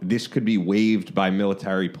 This could be waived by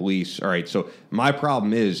military police. All right, so my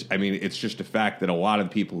problem is, it's just a fact that a lot of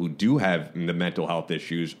the people who do have the mental health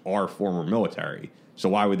issues are former military. So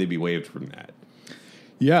why would they be waived from that?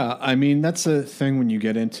 Yeah, that's a thing when you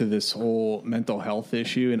get into this whole mental health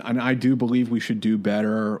issue. And I do believe we should do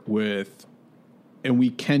better and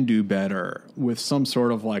we can do better with some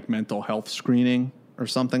sort of like mental health screening or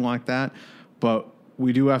something like that. But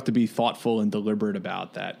we do have to be thoughtful and deliberate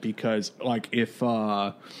about that because like if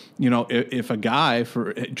a guy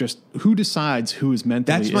who decides who is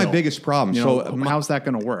mentally ill? That's my biggest problem. So how's that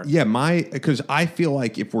going to work? Yeah, because I feel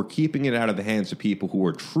like if we're keeping it out of the hands of people who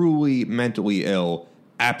are truly mentally ill,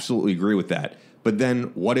 absolutely agree with that. But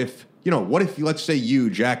then what if let's say you,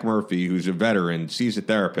 Jack Murphy, who's a veteran, sees a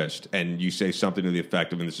therapist and you say something to the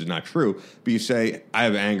effect of, and this is not true, but you say, I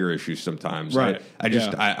have anger issues sometimes. Right.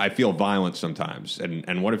 I feel violent sometimes.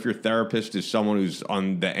 And what if your therapist is someone who's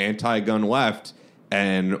on the anti-gun left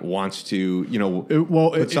and wants to,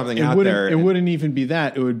 put something out there? It wouldn't even be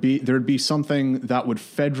that. There'd be something that would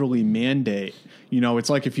federally mandate. It's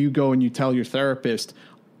like if you go and you tell your therapist,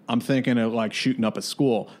 I'm thinking of like shooting up a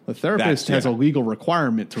school. The therapist has a legal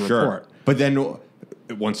requirement to report. But then,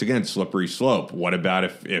 once again, slippery slope. What about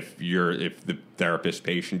if the therapist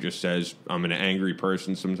patient just says, I'm an angry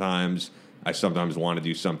person sometimes, I sometimes want to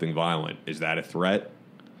do something violent. Is that a threat?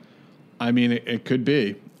 It could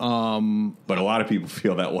be. But a lot of people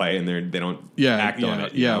feel that way and they don't act on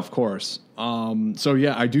it. Yeah, of course.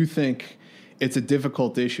 I do think it's a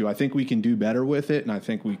difficult issue. I think we can do better with it, and I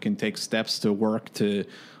think we can take steps to work to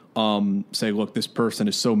say, look, this person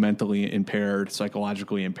is so mentally impaired,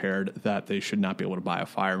 psychologically impaired, that they should not be able to buy a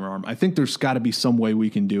firearm. I think there's got to be some way we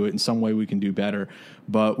can do it and some way we can do better,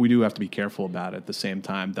 but we do have to be careful about it at the same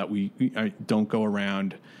time that we don't go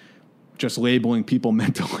around just labeling people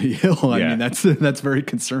mentally ill. I mean, that's very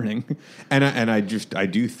concerning. And I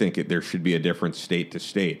do think there should be a difference state to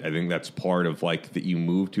state. I think that's part of like that you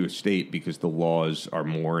move to a state because the laws are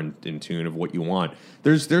more in tune of what you want.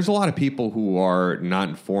 There's a lot of people who are not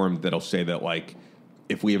informed that'll say that like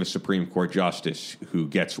if we have a Supreme Court justice who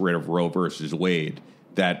gets rid of Roe versus Wade,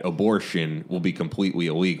 that abortion will be completely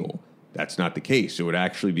illegal. That's not the case. It would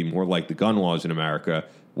actually be more like the gun laws in America,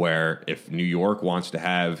 where if New York wants to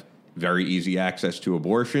have very easy access to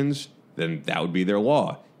abortions, then that would be their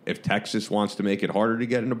law. If Texas wants to make it harder to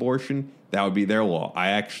get an abortion, that would be their law. I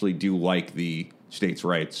actually do like the states'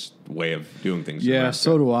 rights way of doing things. Yeah,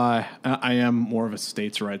 so do I. I am more of a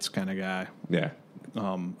states' rights kind of guy. Yeah.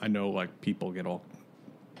 I know, like, people get all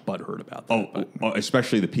butthurt about that.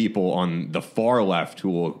 Especially the people on the far left who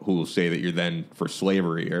will say that you're then for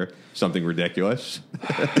slavery or something ridiculous.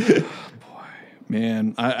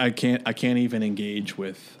 Man, I can't even engage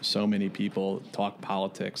with so many people talk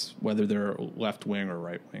politics, whether they're left wing or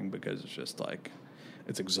right wing, because it's just like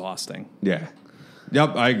it's exhausting. Yeah.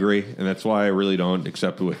 Yep, I agree, and that's why I really don't,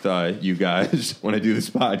 except with you guys when I do this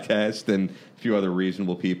podcast and a few other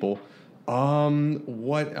reasonable people.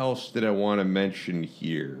 What else did I want to mention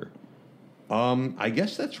here? I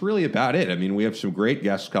guess that's really about it. I mean, we have some great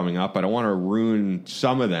guests coming up. I don't want to ruin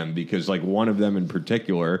some of them because, like, one of them in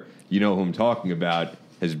particular, you know who I'm talking about,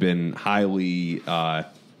 has been highly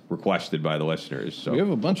requested by the listeners. So we have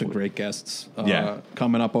a bunch of great guests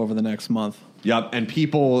coming up over the next month. Yep, and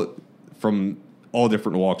people from all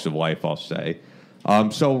different walks of life, I'll say.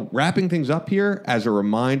 So wrapping things up here, as a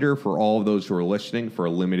reminder for all of those who are listening, for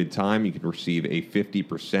a limited time, you can receive a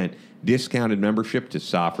 50% discounted membership to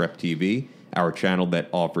SOFREP TV, our channel that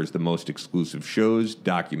offers the most exclusive shows,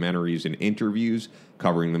 documentaries, and interviews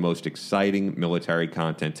covering the most exciting military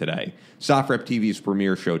content today. SOFREP TV's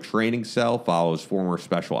premier show, Training Cell, follows former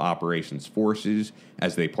Special Operations Forces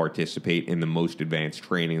as they participate in the most advanced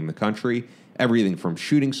training in the country. Everything from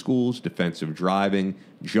shooting schools, defensive driving,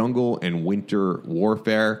 jungle and winter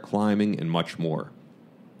warfare, climbing, and much more.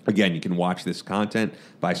 Again, you can watch this content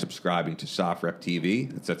by subscribing to SOFREP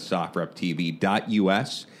TV. That's at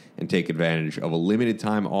sofreptv.us, and take advantage of a limited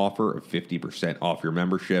time offer of 50% off your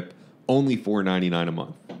membership, only $4.99 a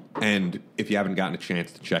month. And if you haven't gotten a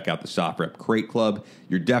chance to check out the SOFREP Crate Club,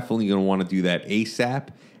 you're definitely going to want to do that ASAP.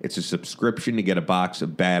 It's a subscription to get a box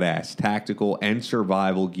of badass tactical and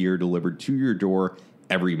survival gear delivered to your door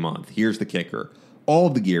every month. Here's the kicker. All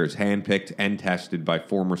of the gear is handpicked and tested by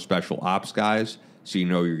former special ops guys, so you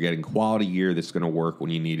know you're getting quality gear that's going to work when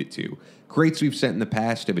you need it to. Crates we've sent in the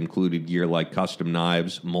past have included gear like custom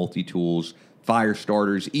knives, multi-tools, fire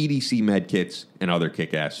starters, EDC med kits, and other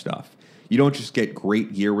kick-ass stuff. You don't just get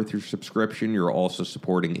great gear with your subscription, you're also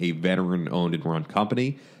supporting a veteran-owned and run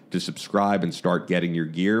company. To subscribe and start getting your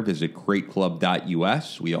gear, visit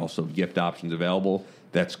crateclub.us. We also have gift options available.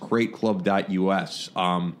 That's crateclub.us.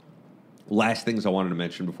 Last things I wanted to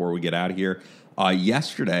mention before we get out of here.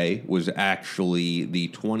 Yesterday was actually the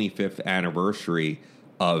 25th anniversary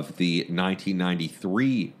of the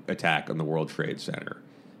 1993 attack on the World Trade Center.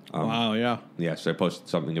 Wow, yeah. Yes, I posted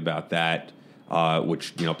something about that,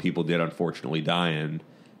 which, people did unfortunately die in.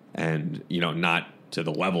 And, not to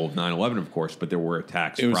the level of 9/11, of course, but there were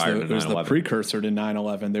attacks prior to 9/11. It was the precursor to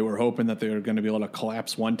 9/11. They were hoping that they were going to be able to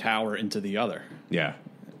collapse one tower into the other. Yeah.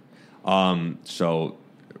 So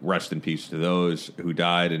rest in peace to those who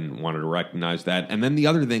died, and wanted to recognize that. And then the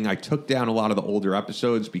other thing, I took down a lot of the older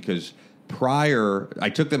episodes because I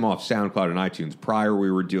took them off SoundCloud and iTunes. Prior, we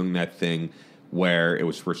were doing that thing where it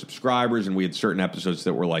was for subscribers, and we had certain episodes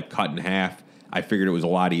that were like cut in half. I figured it was a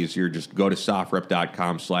lot easier. Just go to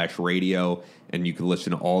sofrep.com/radio, and you can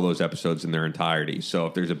listen to all those episodes in their entirety. So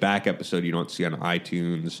if there's a back episode you don't see on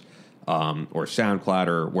iTunes or SoundCloud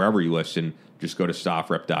or wherever you listen, just go to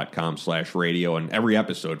sofrep.com/radio, and every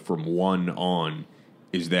episode from 1 on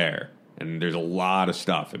is there. And there's a lot of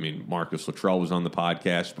stuff. I mean, Marcus Luttrell was on the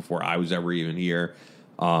podcast before I was ever even here.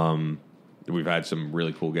 We've had some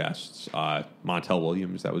really cool guests. Montel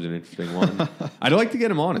Williams, that was an interesting one. I'd like to get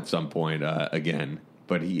him on at some point again,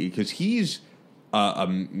 but because he's a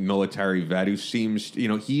military vet who seems,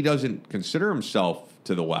 he doesn't consider himself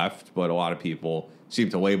to the left, but a lot of people seem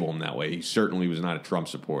to label him that way. He certainly was not a Trump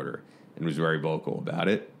supporter and was very vocal about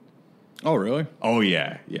it. Oh, really? Oh,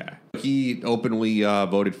 yeah. He openly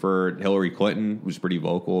voted for Hillary Clinton, was pretty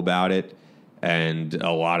vocal about it. And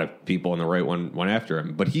a lot of people on the right went after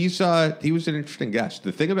him. But he was an interesting guest.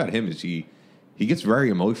 The thing about him is he gets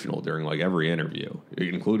very emotional during like every interview,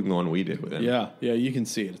 including the one we did with him. Yeah, you can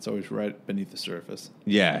see it. It's always right beneath the surface.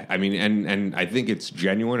 Yeah, I mean, and I think it's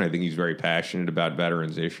genuine. I think he's very passionate about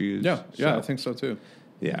veterans' issues. Yeah, I think so too.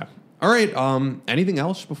 Yeah. All right. Anything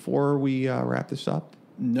else before we wrap this up?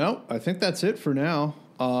 No, I think that's it for now.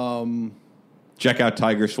 Check out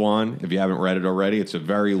Tiger Swan if you haven't read it already. It's a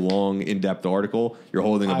very long, in-depth article. You're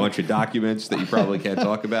holding a bunch of documents that you probably can't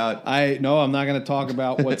talk about. I'm not going to talk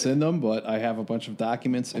about what's in them, but I have a bunch of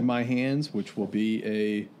documents in my hands, which will be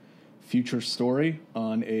a future story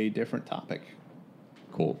on a different topic.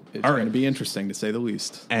 Cool. It's going to be interesting, to say the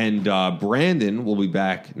least. And Brandon will be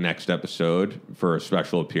back next episode for a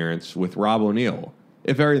special appearance with Rob O'Neill,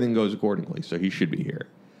 if everything goes accordingly. So he should be here.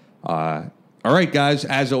 All right, guys.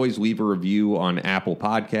 As always, leave a review on Apple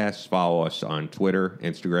Podcasts. Follow us on Twitter,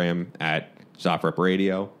 Instagram, at SoftRep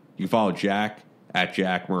Radio. You can follow Jack at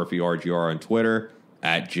Jack Murphy RGR on Twitter,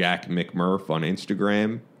 at Jack McMurph on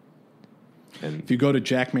Instagram. And if you go to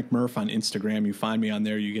Jack McMurph on Instagram, you find me on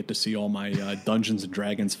there. You get to see all my Dungeons and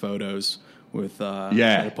Dragons photos with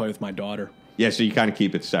I play with my daughter. Yeah, so you kind of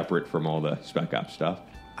keep it separate from all the Spec Ops stuff.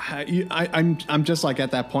 I'm just like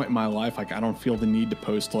at that point in my life, like I don't feel the need to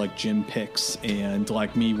post like gym pics and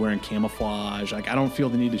like me wearing camouflage. Like I don't feel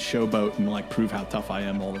the need to showboat and like prove how tough I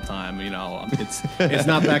am all the time. You know, it's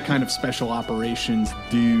not that kind of special operations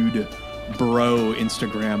dude bro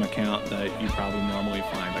Instagram account that you probably normally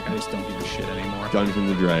find. Like I just don't give a shit anymore. Dungeons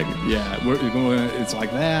and Dragons. Yeah, it's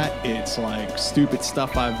like that. It's like stupid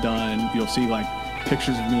stuff I've done. You'll see like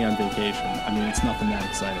pictures of me on vacation. I mean, it's nothing that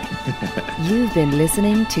exciting. You've been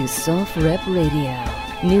listening to Soft Rep Radio.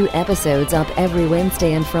 New episodes up every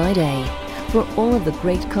Wednesday and Friday. For all of the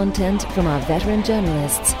great content from our veteran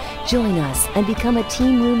journalists, join us and become a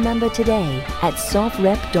Team Room member today at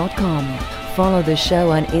softrep.com. Follow the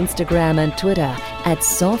show on Instagram and Twitter at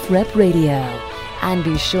SoftRep Radio. And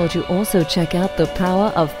be sure to also check out the Power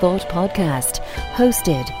of Thought podcast,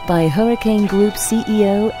 hosted by Hurricane Group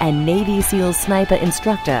CEO and Navy SEAL sniper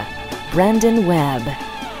instructor, Brandon Webb.